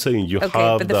 all I'm saying. You Okay,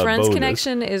 have but the that France bonus.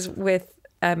 connection is with,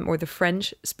 or the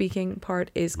French-speaking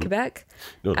part is Quebec,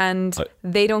 No, and I-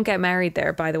 they don't get married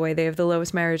there. By the way, they have the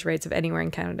lowest marriage rates of anywhere in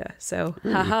Canada. So,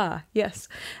 haha, yes.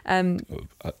 I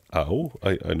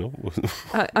know.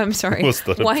 I'm sorry. Was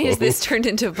that a Why is blow? this turned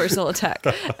into a personal attack?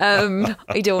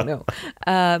 I don't know.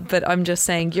 But I'm just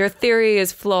saying your theory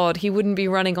is flawed. He wouldn't be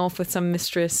running off with some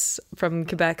mistress from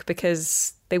Quebec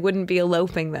because they wouldn't be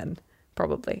eloping then.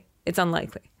 Probably, it's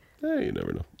unlikely. Yeah, you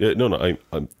never know. Yeah, no.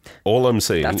 I'm all I'm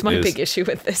saying. That's my is, big issue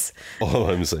with this. All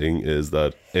I'm saying is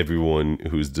that everyone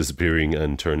who's disappearing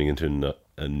and turning into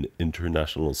an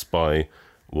international spy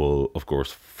will, of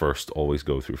course, first always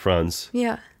go through France.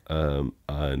 Yeah.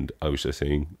 And I was just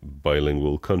saying,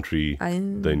 bilingual country,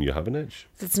 then you have an edge.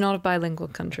 It's not a bilingual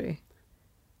country.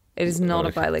 It is not a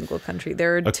Okay. bilingual country.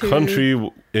 There are A two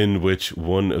country in which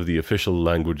one of the official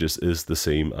languages is the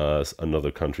same as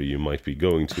another country you might be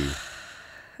going to.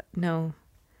 No.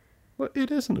 Well, it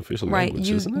is an official Right, language,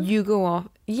 isn't it? you go off.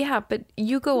 Yeah, but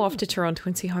you go off to Toronto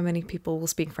and see how many people will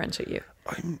speak French at you.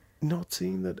 I'm not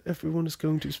saying that everyone is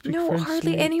going to speak No, French.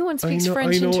 hardly Liam. anyone speaks I know-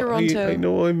 French I know, in Toronto. I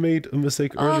know I made a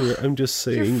mistake earlier. I'm just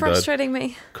You're saying that frustrating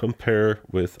me. compare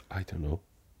with, I don't know,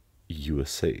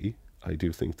 USA. I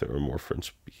do think there are more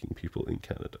French-speaking people in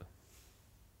Canada.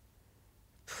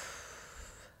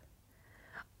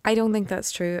 I don't think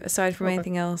that's true. Aside from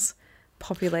anything else,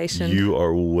 population. You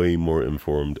are way more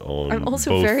informed on I'm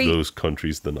also both very- those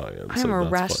countries than I am. I so am that's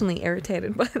irrationally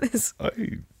irritated by this.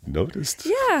 fine. I noticed.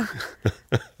 Yeah.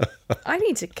 I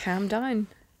need to calm down.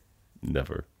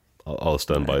 Never. I'll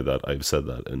stand by that. I've said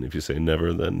that. And if you say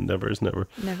never, then never is never.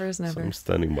 Never is So never. I'm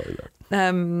standing by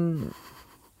that.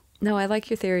 No, I like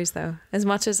your theories though. As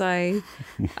much as I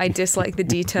dislike the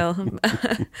detail.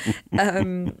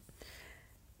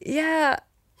 Yeah,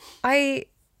 I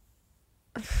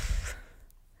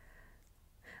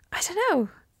don't know.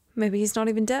 Maybe he's not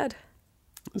even dead.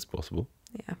 It's possible.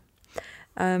 Yeah.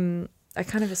 I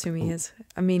kind of assume he is.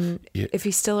 I mean, Yeah. if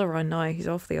he's still around now, he's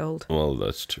awfully old. Well,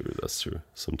 that's true. That's true.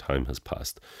 Some time has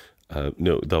passed.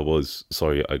 No, that was,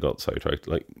 sorry, I got sidetracked.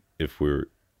 Like, if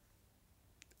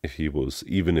he was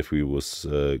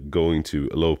going to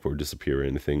elope or disappear or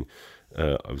anything,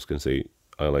 I was going to say,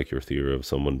 I like your theory of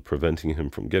someone preventing him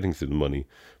from getting to the money.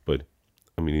 But,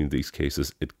 I mean, in these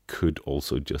cases, it could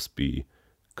also just be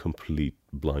complete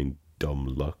blind dumb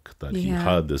luck that he Yeah.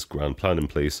 had this grand plan in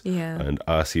place. Yeah. And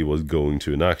as he was going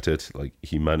to enact it, like,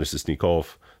 he managed to sneak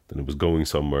off, then it was going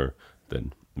somewhere,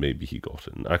 then maybe he got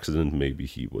in an accident, maybe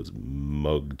he was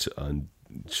mugged and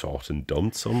shot and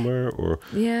dumped somewhere, or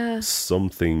Yeah.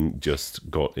 something just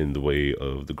got in the way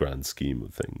of the grand scheme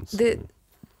of things.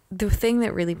 The thing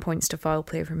that really points to foul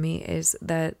play for me is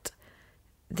that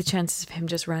the chances of him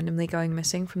just randomly going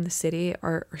missing from the city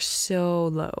are so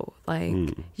low. Like,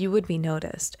 you would be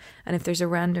noticed. And if there's a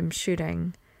random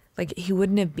shooting, like, he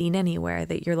wouldn't have been anywhere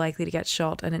that you're likely to get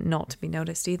shot and it not to be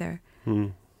noticed either.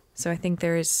 So I think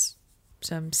there is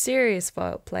some serious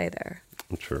foul play there.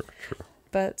 Sure.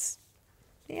 But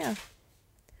yeah.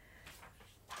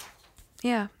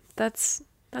 Yeah, that's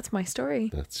my story.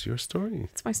 That's your story.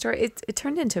 That's my story. It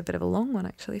turned into a bit of a long one,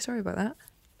 actually. Sorry about that.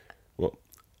 Well,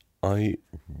 I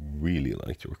really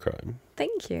liked your crime.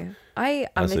 Thank you. I'm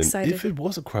As in, excited. if it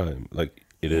was a crime, like,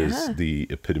 it is Yeah. the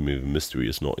epitome of mystery.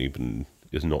 It's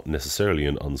not necessarily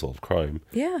an unsolved crime.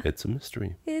 Yeah. It's a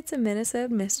mystery. It's a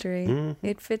Minnesota mystery. Mm-hmm.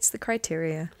 It fits the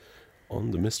criteria.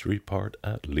 On the mystery part,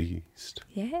 at least.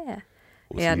 Yeah.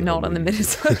 We'll Yeah, see not how on the many-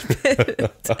 Minnesota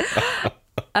bit.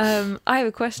 I have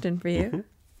a question for you. Mm-hmm.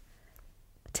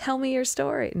 Tell me your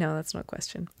story. No, that's not a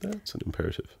question. That's an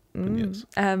imperative. But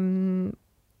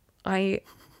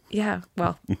yes.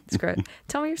 Well, screw it.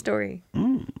 Tell me your story.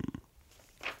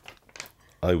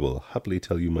 I will happily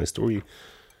tell you my story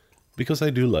because I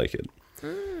do like it.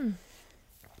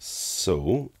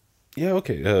 So, yeah,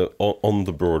 okay. On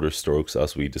the broader strokes,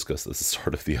 as we discussed at the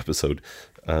start of the episode,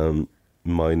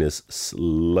 mine is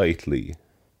slightly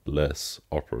less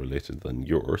opera related than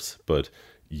yours, but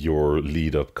your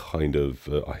lead up kind of,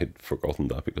 I had forgotten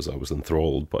that because I was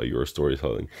enthralled by your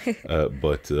storytelling,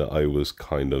 but I was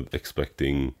kind of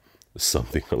expecting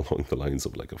something along the lines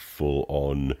of like a full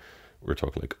on, we're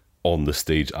talking like on the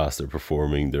stage as they're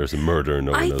performing, there's a murder,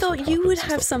 no one I knows what thought you would happens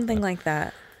and have stuff something like like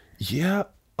that. that. Yeah,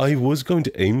 I was going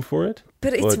to aim for it,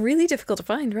 But it's really difficult to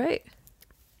find, right?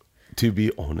 to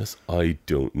be honest, I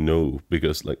don't know,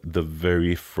 because like the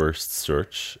very first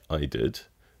search I did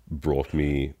brought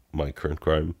me my current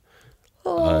crime.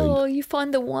 Oh, you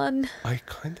found the one. I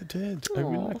kind of did. I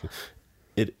really like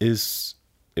it.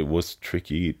 It was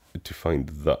tricky to find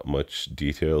that much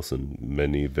details and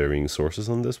many varying sources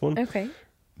on this one. Okay.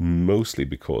 mostly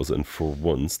because, and for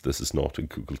once, this is not a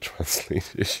Google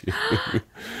Translate issue.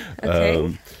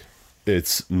 Okay.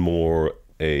 It's more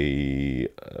a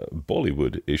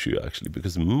Bollywood issue, actually,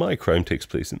 because my crime takes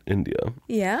place in India.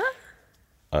 Yeah?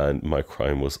 And my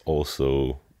crime was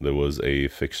also, there was a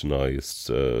fictionalized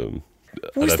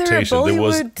Was there a adaptation.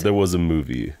 Bollywood? There was a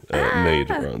movie made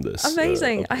around this.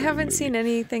 Amazing. I a haven't movie. seen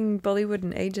anything Bollywood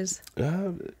in ages.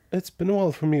 It's been a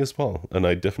while for me as well, and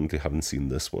I definitely haven't seen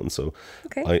this one. So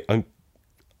Okay.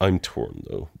 I'm torn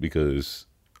though, because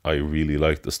I really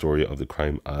like the story of the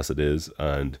crime as it is,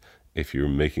 and if you're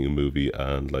making a movie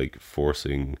and like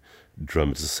forcing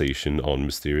dramatization on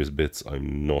mysterious bits,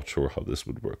 I'm not sure how this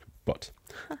would work. But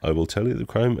I will tell you the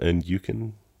crime, and you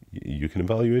can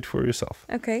evaluate for yourself.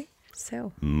 Okay.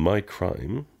 So. My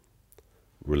crime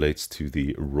relates to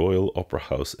the Royal Opera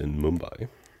House in Mumbai.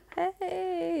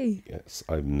 Hey. Yes,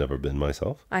 I've never been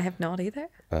myself, I have not either.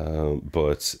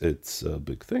 but it's a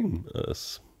big thing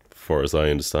as far as I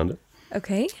understand it.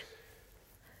 Okay.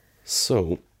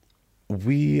 So,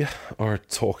 we are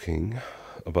talking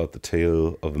about the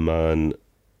tale of a man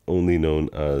only known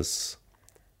as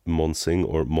Mon Singh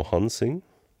or Mohan Singh.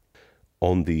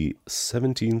 On the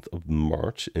 17th of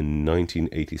March in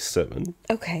 1987,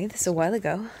 Okay. This is a while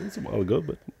ago. it's a while ago,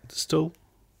 but still,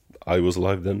 I was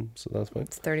alive then, so that's fine.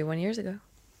 It's 31 years ago.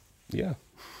 Yeah.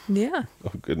 Yeah.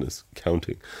 Oh, goodness.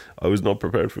 Counting. I was not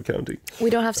prepared for counting.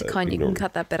 We don't have to count. You ignore can me.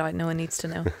 cut that bit out. No one needs to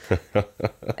know.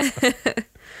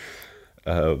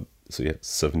 So, yeah,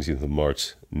 17th of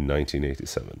March,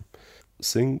 1987.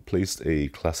 Singh placed a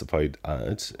classified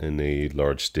ad in a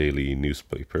large daily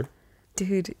newspaper.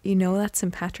 Dude, you know that's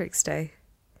St. Patrick's Day.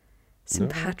 St.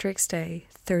 No. Patrick's Day,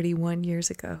 31 years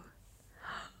ago.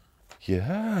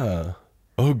 Yeah.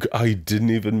 Oh, I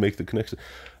didn't even make the connection.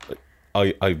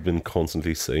 I've been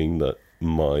constantly saying that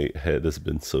my head has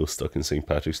been so stuck in St.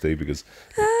 Patrick's Day because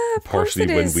Of course partially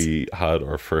it when is. we had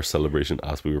our first celebration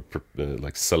as we were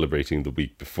like celebrating the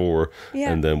week before,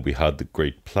 Yeah. and then we had the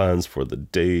great plans for the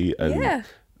day, and Yeah.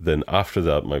 then after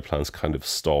that my plans kind of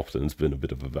stopped and it's been a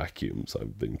bit of a vacuum, so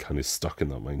I've been kind of stuck in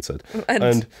that mindset.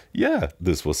 And yeah,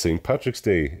 this was St. Patrick's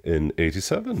Day in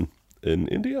 87 in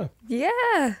India.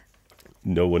 Yeah.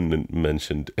 No one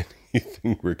mentioned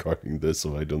anything regarding this,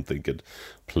 so I don't think it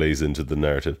plays into the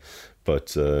narrative.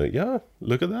 But yeah,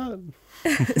 look at that.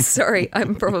 Sorry,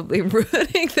 I'm probably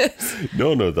ruining this.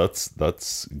 No,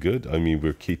 that's good. I mean,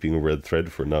 we're keeping a red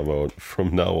thread for now on.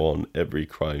 From now on, every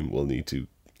crime will need to,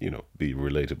 be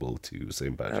relatable to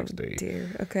St. Patrick's Day Dear.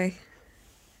 Okay.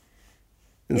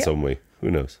 in Yeah. some way. Who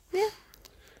knows? Yeah.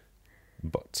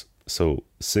 But so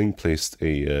Singh placed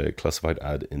a classified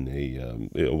ad in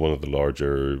one of the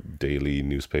larger daily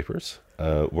newspapers,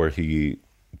 where he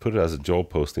put it as a job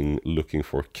posting looking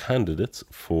for candidates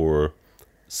for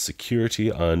security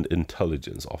and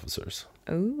intelligence officers.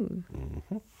 Ooh.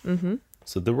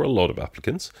 So there were a lot of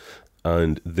applicants,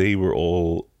 and they were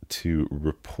all to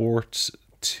report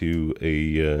to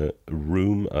a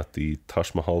room at the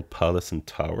Taj Mahal Palace and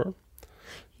Tower.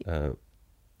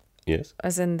 Yes.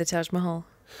 As in the Taj Mahal.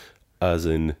 As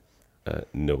in,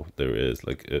 no, there is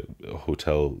like a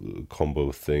hotel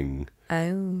combo thing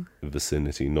Oh.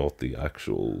 vicinity, not the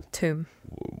actual Tomb.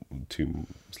 tomb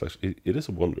slash. It is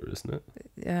a wonder, isn't it?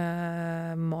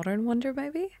 Modern Wonder,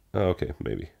 maybe? Oh, okay,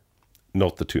 maybe.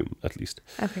 Not the tomb, at least.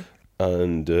 Okay.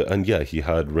 And yeah, he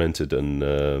had rented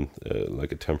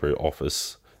like a temporary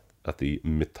office at the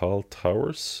Mittal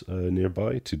Towers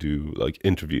nearby to do like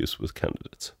interviews with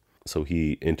candidates. So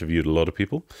he interviewed a lot of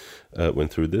people,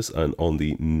 went through this, and on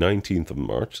the 19th of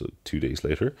March, so 2 days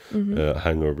later,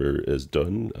 hangover is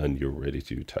done and you're ready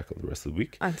to tackle the rest of the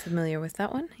week. I'm familiar with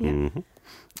that one.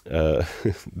 Yeah.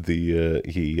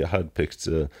 He had picked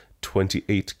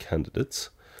 28 candidates.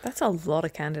 That's a lot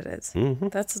of candidates.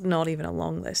 That's not even a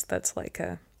long list. That's like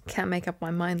a can't make up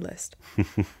my mind list.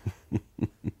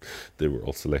 They were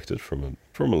all selected from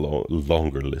a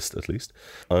longer list, at least,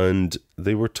 and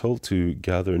they were told to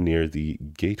gather near the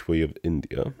Gateway of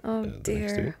India. Oh the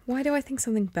next day. dear. Why do I think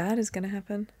something bad is going to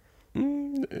happen?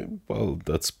 Well,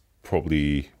 that's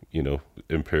probably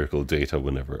empirical data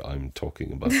whenever I'm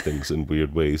talking about things in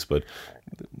weird ways, but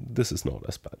this is not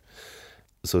as bad.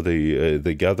 So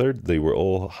they gathered. They were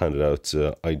all handed out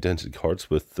identity cards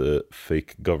with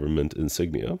fake government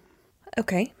insignia.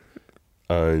 Okay.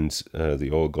 And they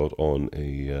all got on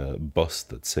a bus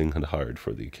that Singh had hired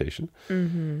for the occasion.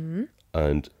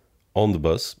 And on the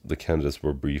bus, the candidates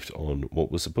were briefed on what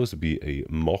was supposed to be a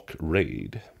mock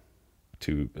raid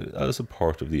as a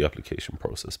part of the application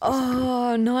process. Basically.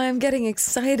 Oh, no, I'm getting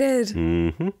excited.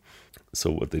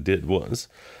 So what they did was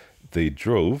they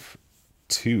drove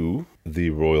to the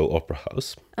Royal Opera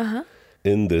House,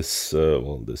 in this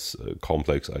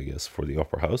complex, I guess, for the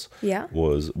Opera House, Yeah.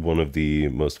 was one of the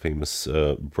most famous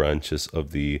branches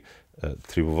of the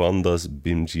Trivandrum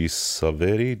Bimji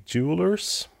Saveri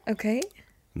jewelers. Okay.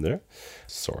 In there.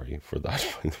 Sorry for that,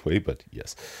 by the way, but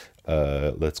yes.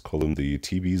 Let's call them the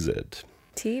TBZ.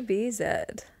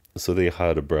 TBZ. So they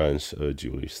had a branch, a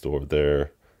jewelry store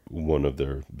there, one of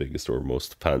their biggest or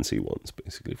most fancy ones,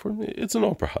 basically. It's an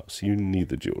opera house. You need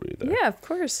the jewelry there. Yeah, of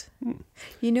course.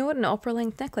 You know what an opera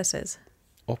length necklace is?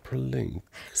 Opera length.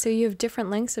 So you have different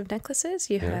lengths of necklaces.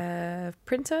 You have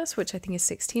princess, which I think is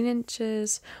 16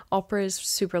 inches. Opera is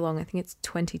super long. I think it's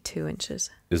 22 inches.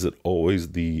 Is it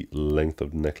always the length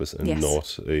of necklace and Yes.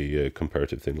 not a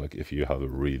comparative thing, like if you have a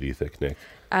really thick neck?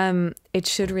 It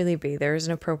should really be. There is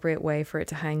an appropriate way for it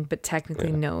to hang, but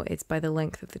technically no, it's by the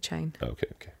length of the chain. Okay.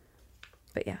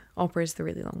 But yeah, opera is the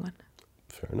really long one.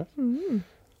 Fair enough.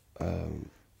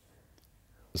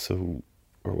 So,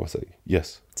 or was I?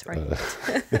 Yes. Sorry.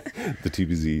 The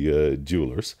TBZ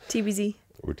jewelers, TBZ.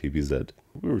 or TBZ.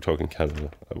 We were talking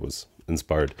Canada. I was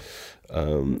inspired.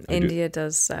 India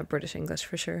does British English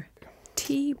for sure.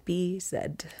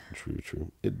 TBZ.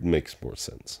 True. It makes more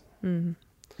sense.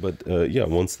 But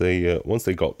once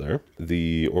they got there,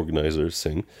 the organizer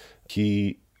Singh,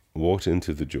 he walked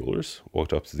into the jewelers,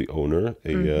 walked up to the owner,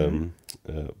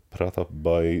 Pratap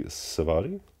Bhai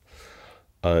Savari,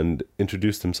 and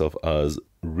introduced himself as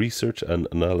Research and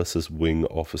Analysis Wing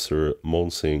Officer Mon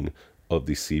Singh of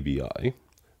the CBI,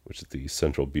 which is the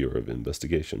Central Bureau of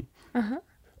Investigation.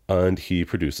 And he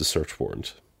produced a search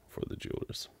warrant for the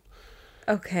jewelers.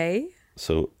 Okay.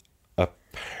 So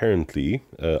apparently,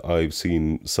 I've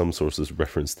seen some sources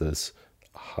reference this,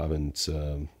 haven't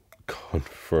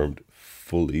confirmed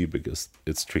fully because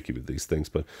it's tricky with these things,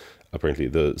 but apparently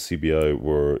the CBI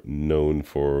were known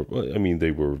for, well, I mean,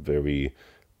 they were very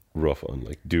rough on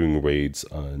like doing raids,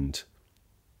 and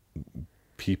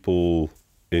people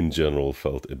in general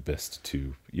felt it best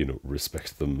to,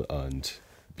 respect them and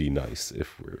be nice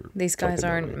if we're These guys talking that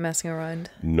aren't way. messing around.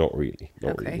 Not really.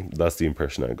 Okay. That's the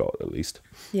impression I got, at least.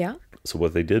 Yeah. So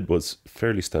what they did was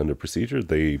fairly standard procedure.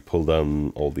 They pulled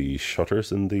down all the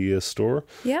shutters in the store.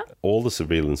 Yeah. All the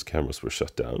surveillance cameras were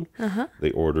shut down.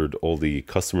 They ordered all the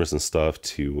customers and staff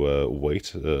to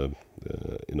wait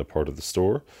in a part of the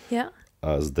store, Yeah.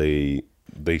 as they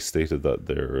stated that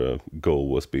their goal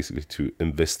was basically to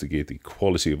investigate the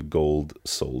quality of gold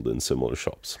sold in similar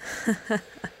shops.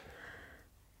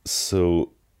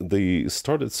 So they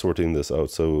started sorting this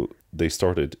out. So they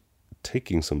started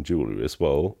taking some jewelry as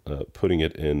well, putting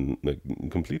it in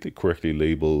completely correctly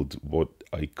labeled, what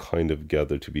I kind of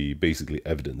gather to be basically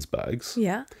evidence bags.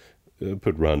 Yeah.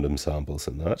 Put random samples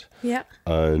in that. Yeah.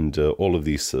 And all of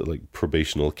these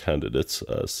probational candidates,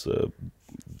 as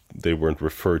they weren't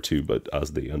referred to, but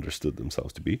as they understood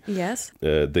themselves to be. Yes.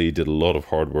 They did a lot of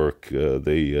hard work.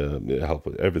 They helped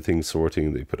with everything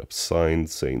sorting. They put up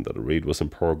signs saying that a raid was in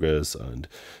progress, and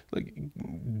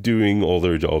doing all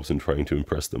their jobs and trying to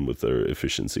impress them with their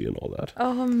efficiency and all that.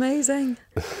 Oh, amazing.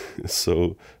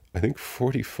 So I think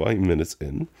 45 minutes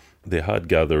in, they had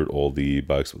gathered all the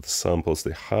bags with the samples.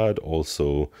 They had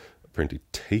also apparently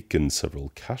taken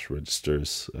several cash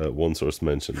registers. One source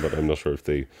mentioned, but I'm not sure if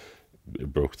they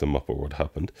broke them up or what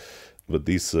happened. But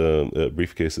these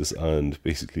briefcases and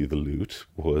basically the loot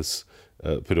was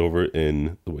put over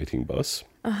in the waiting bus.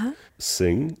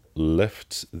 Singh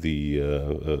left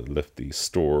the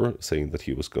store, saying that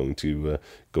he was going to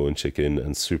go and check in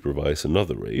and supervise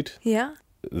another raid. Yeah.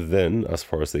 Then, as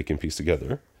far as they can piece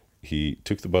together, he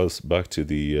took the bus back to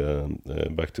the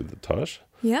Taj.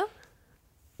 Yeah.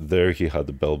 There he had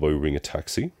the bellboy ring a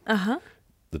taxi.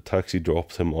 The taxi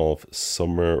dropped him off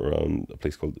somewhere around a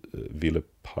place called Ville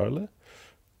Parle,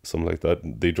 something like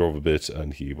that. They drove a bit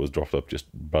and he was dropped up just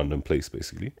random place,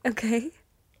 basically. Okay.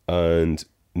 And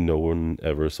no one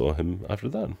ever saw him after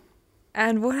that.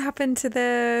 And what happened to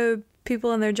the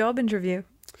people in their job interview?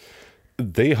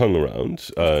 They hung around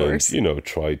course. and,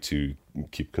 tried to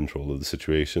keep control of the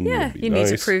situation. Yeah, be you need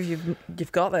to nice. prove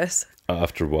you've got this.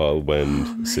 After a while,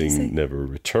 when Singh amazing. never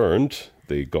returned,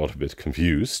 they got a bit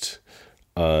confused.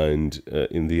 And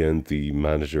in the end, the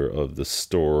manager of the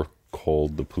store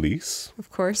called the police. Of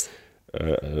course.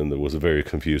 And there was a very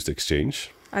confused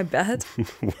exchange. I bet.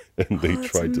 And they that's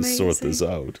tried to sort this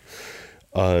amazing. out.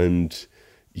 And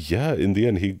yeah, in the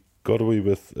end, he got away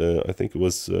with, I think it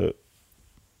was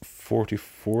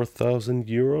 44,000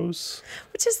 euros.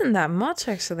 Which isn't that much,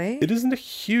 actually. It isn't a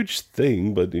huge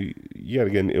thing, but yet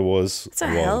again, it was It's a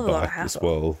hell of a lot of back as hassle.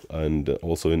 well. And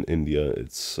also in India,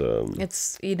 it's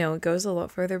It's, it goes a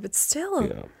lot further, but still.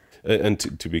 yeah. And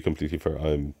to be completely fair,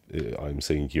 I'm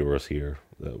saying euros here.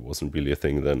 that wasn't really a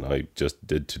thing then. I just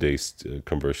did today's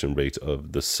conversion rate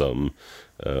of the sum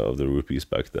of the rupees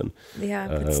back then. Yeah,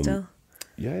 but still.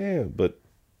 Yeah, but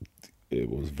it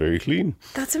was very clean.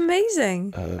 That's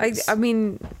amazing. I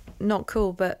mean, not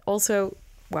cool, but also,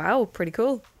 wow, pretty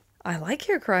cool. I like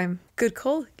your crime. Good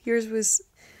call. Yours was...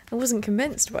 I wasn't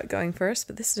convinced about going first,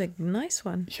 but this is a nice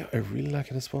one. Yeah, I really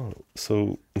like it as well.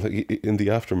 So, like, in the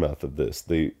aftermath of this,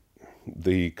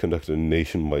 they conducted a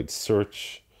nationwide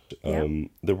search.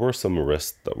 There were some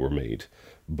arrests that were made,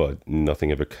 but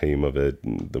nothing ever came of it.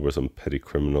 There were some petty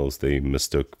criminals they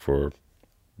mistook for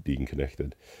being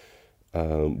connected.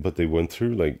 But they went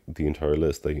through, like, the entire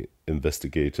list. They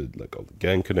investigated, like, all the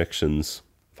gang connections,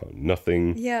 found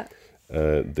nothing. Yeah.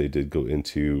 They did go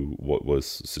into what was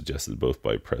suggested both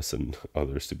by press and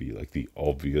others to be like the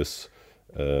obvious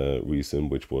reason,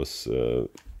 which was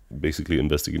basically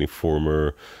investigating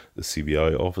former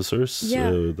CBI officers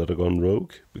that had gone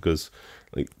rogue, because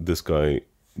like this guy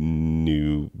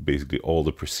knew basically all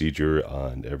the procedure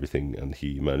and everything, and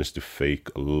he managed to fake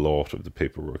a lot of the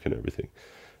paperwork and everything.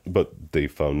 But they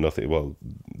found nothing. Well,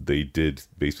 they did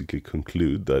basically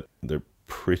conclude that they're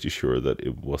pretty sure that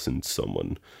it wasn't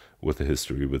someone with a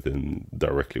history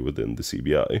directly within the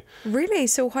CBI. Really?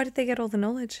 So how did they get all the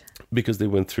knowledge? Because they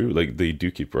went through, like, they do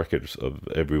keep records of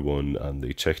everyone, and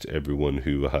they checked everyone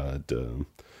who had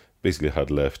basically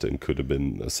had left and could have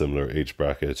been a similar age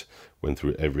bracket, went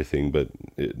through everything, but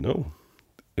it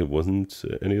wasn't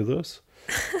any of those.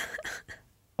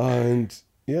 And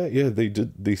yeah, they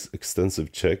did these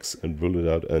extensive checks and ruled it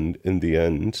out, and in the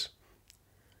end,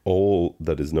 all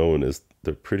that is known is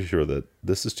they're pretty sure that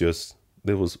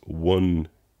there was one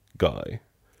guy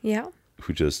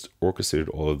who just orchestrated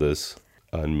all of this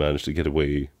and managed to get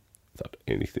away without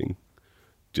anything.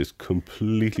 Just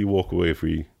completely walk away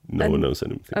free. No one knows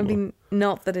anything I more. mean,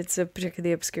 not that it's a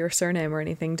particularly obscure surname or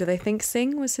anything. Do they think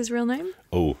Singh was his real name?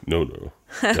 Oh, no.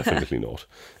 Definitely not.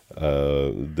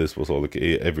 This was all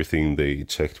everything they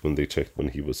checked when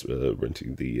he was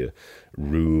renting the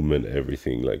room and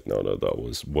everything. Like, no, that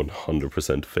was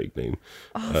 100% fake name.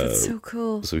 Oh, that's so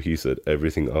cool. So he set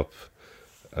everything up.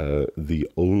 The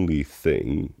only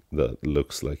thing that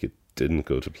looks like it didn't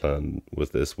go to plan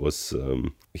with this was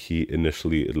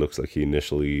it looks like he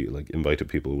initially like invited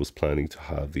people, was planning to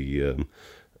have the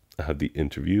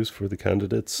interviews for the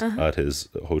candidates at his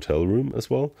hotel room as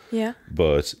well. Yeah.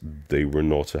 But they were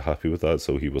not too happy with that,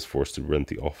 so he was forced to rent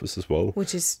the office as well.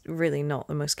 Which is really not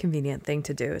the most convenient thing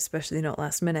to do, especially not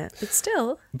last minute. But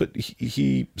still. But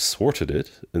he sorted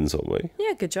it in some way.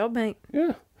 Yeah, good job, mate.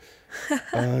 Yeah.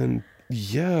 And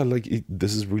yeah, like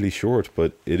this is really short,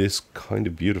 but it is kind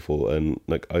of beautiful, and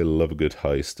like I love a good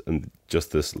heist, and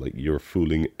just this, like, you're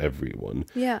fooling everyone.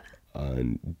 Yeah.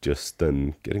 And just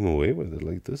then getting away with it,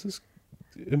 like, this is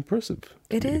impressive.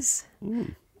 It is.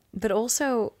 But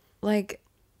also, like,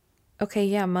 okay,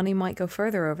 yeah, money might go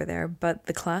further over there, but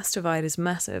the class divide is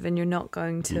massive, and you're not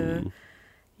going to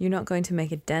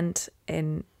make a dent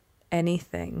in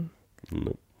anything.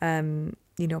 No.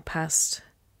 Past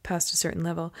a certain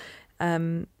level,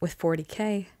 with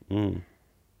 40k.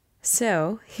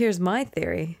 So here's my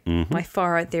theory, my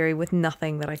far out theory with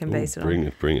nothing that I can base it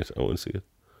on. Bring it. I want to see it.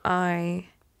 I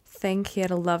think he had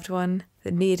a loved one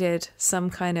that needed some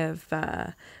kind of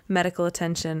medical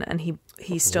attention, and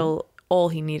he stole all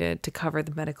he needed to cover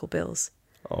the medical bills.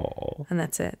 Oh, and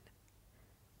that's it.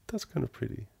 That's kind of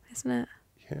pretty, isn't it?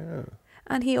 Yeah.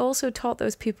 And he also taught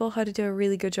those people how to do a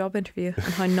really good job interview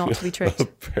and how not to be tricked.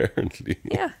 Apparently.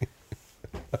 Yeah.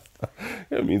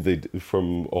 I mean,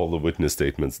 from all the witness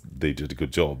statements, they did a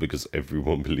good job because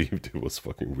everyone believed it was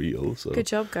fucking real. So good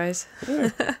job, guys.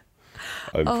 Yeah.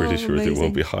 I'm pretty sure amazing. they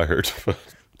won't be hired. But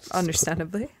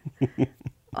understandably.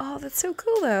 Oh, that's so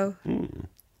cool, though.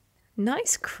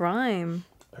 Nice crime.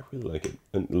 I really like it.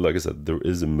 And like I said, there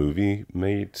is a movie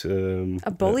made.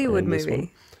 A Bollywood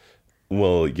movie.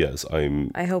 Well, yes,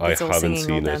 I hope it's all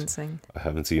singing or dancing. I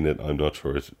haven't seen it. I'm not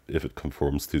sure if it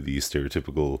conforms to the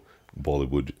stereotypical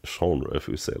Bollywood genre, if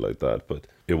we say it like that. But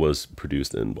it was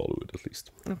produced in Bollywood, at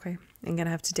least. Okay, I'm gonna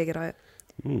have to dig it out.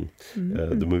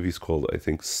 The movie's called, I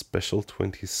think, Special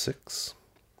 26.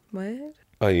 What?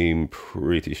 I'm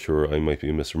pretty sure I might be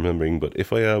misremembering, but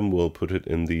if I am, we'll put it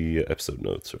in the episode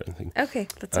notes or anything. Okay,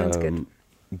 that sounds good.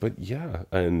 But yeah,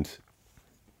 and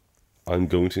I'm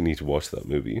going to need to watch that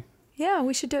movie. Yeah,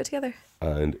 we should do it together.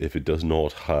 And if it does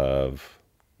not have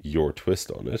your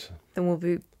twist on it, then we'll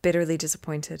be bitterly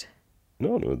disappointed.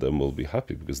 No, then we'll be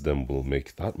happy because then we'll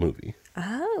make that movie.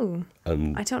 Oh.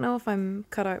 And I don't know if I'm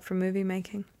cut out for movie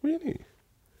making. Really?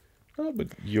 Oh, but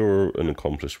you're an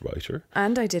accomplished writer.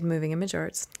 And I did moving image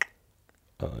arts.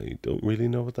 I don't really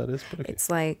know what that is, but okay. It's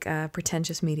like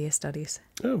pretentious media studies.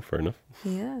 Oh, fair enough.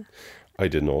 Yeah. I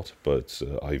did not, but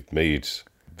I've made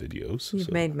videos.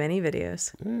 You've made many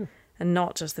videos. Yeah. And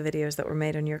not just the videos that were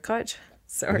made on your couch.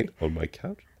 Sorry. On my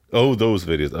couch? Oh, those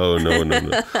videos. Oh, no.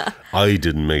 I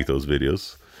didn't make those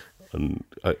videos. And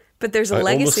but there's a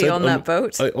legacy on that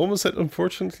boat. I almost said,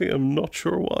 unfortunately, I'm not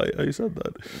sure why I said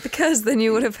that. Because then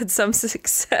you would have had some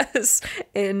success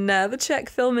in the Czech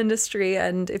film industry.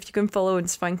 And if you can follow in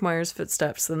Svankmeyer's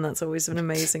footsteps, then that's always an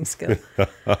amazing skill.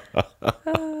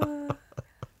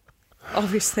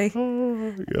 Obviously.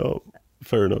 Yeah,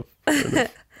 fair enough. I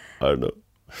don't know.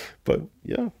 But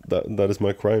yeah, that is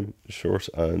my crime. Short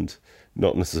and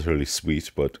not necessarily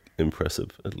sweet, but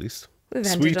impressive at least. We've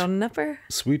ended on an upper.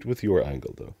 Sweet with your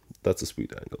angle, though. That's a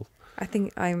sweet angle. I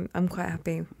think I'm quite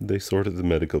happy. They sorted the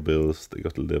medical bills. They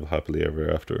got to live happily ever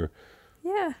after.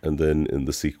 Yeah. And then in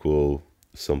the sequel,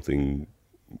 something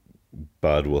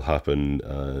bad will happen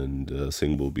and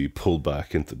Singh will be pulled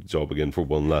back into the job again for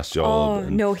one last job. Oh,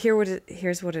 no,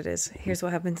 here's what it is. Here's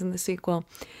what happens in the sequel.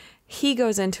 He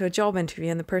goes into a job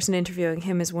interview and the person interviewing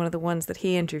him is one of the ones that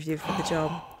he interviewed for the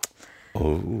job.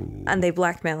 Oh. And they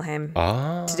blackmail him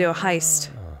to do a heist.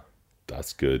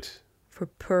 That's good. For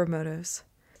poor motives.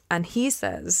 And he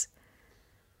says,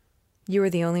 "You were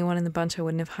the only one in the bunch I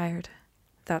wouldn't have hired."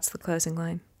 That's the closing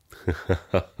line.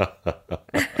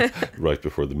 Right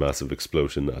before the massive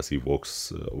explosion as he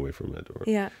walks away from it.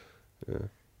 Yeah,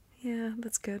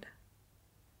 that's good.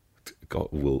 God,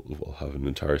 we'll have an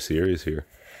entire series here.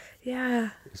 Yeah.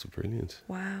 It's brilliant.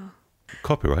 Wow.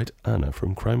 Copyright Anna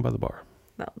from Crime by the Bar.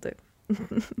 That'll do.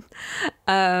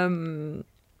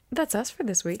 That's us for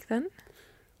this week then.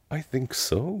 I think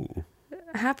so.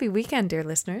 Happy weekend, dear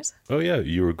listeners. Oh yeah,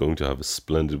 you are going to have a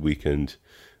splendid weekend.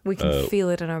 We can feel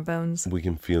it in our bones. We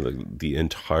can feel like the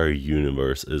entire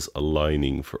universe is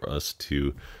aligning for us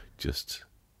to just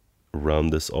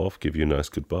round this off, give you a nice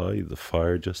goodbye. The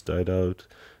fire just died out,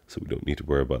 so we don't need to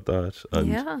worry about that.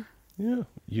 And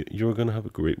you're going to have a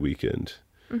great weekend.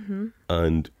 Mm-hmm.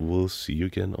 And we'll see you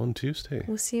again on Tuesday.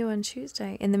 We'll see you on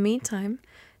Tuesday. In the meantime,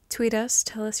 tweet us,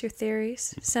 tell us your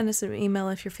theories, send us an email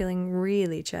if you're feeling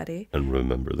really chatty. And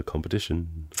remember the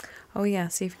competition. Oh yeah,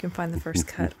 see if you can find the first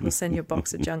cut. We'll send you a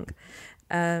box of junk.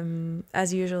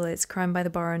 As usual, it's Crime by the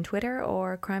Bar on Twitter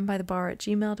or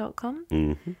crimebythebar@gmail.com.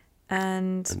 Mm-hmm.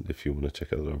 And if you want to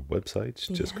check out our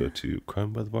website, just go to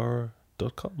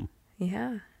crimebythebar.com.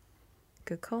 Yeah,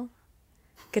 good call.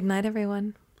 Good night,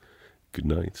 everyone. Good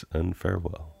night and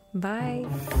farewell. Bye.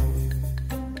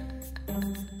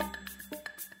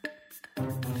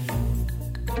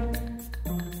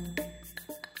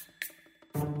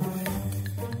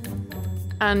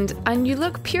 And you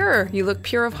look pure. You look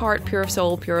pure of heart, pure of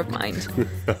soul, pure of mind.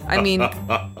 I mean,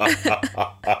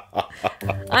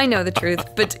 I know the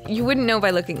truth, but you wouldn't know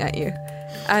by looking at you.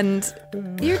 And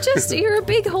you're a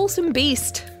big wholesome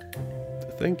beast.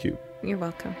 Thank you. You're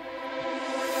welcome.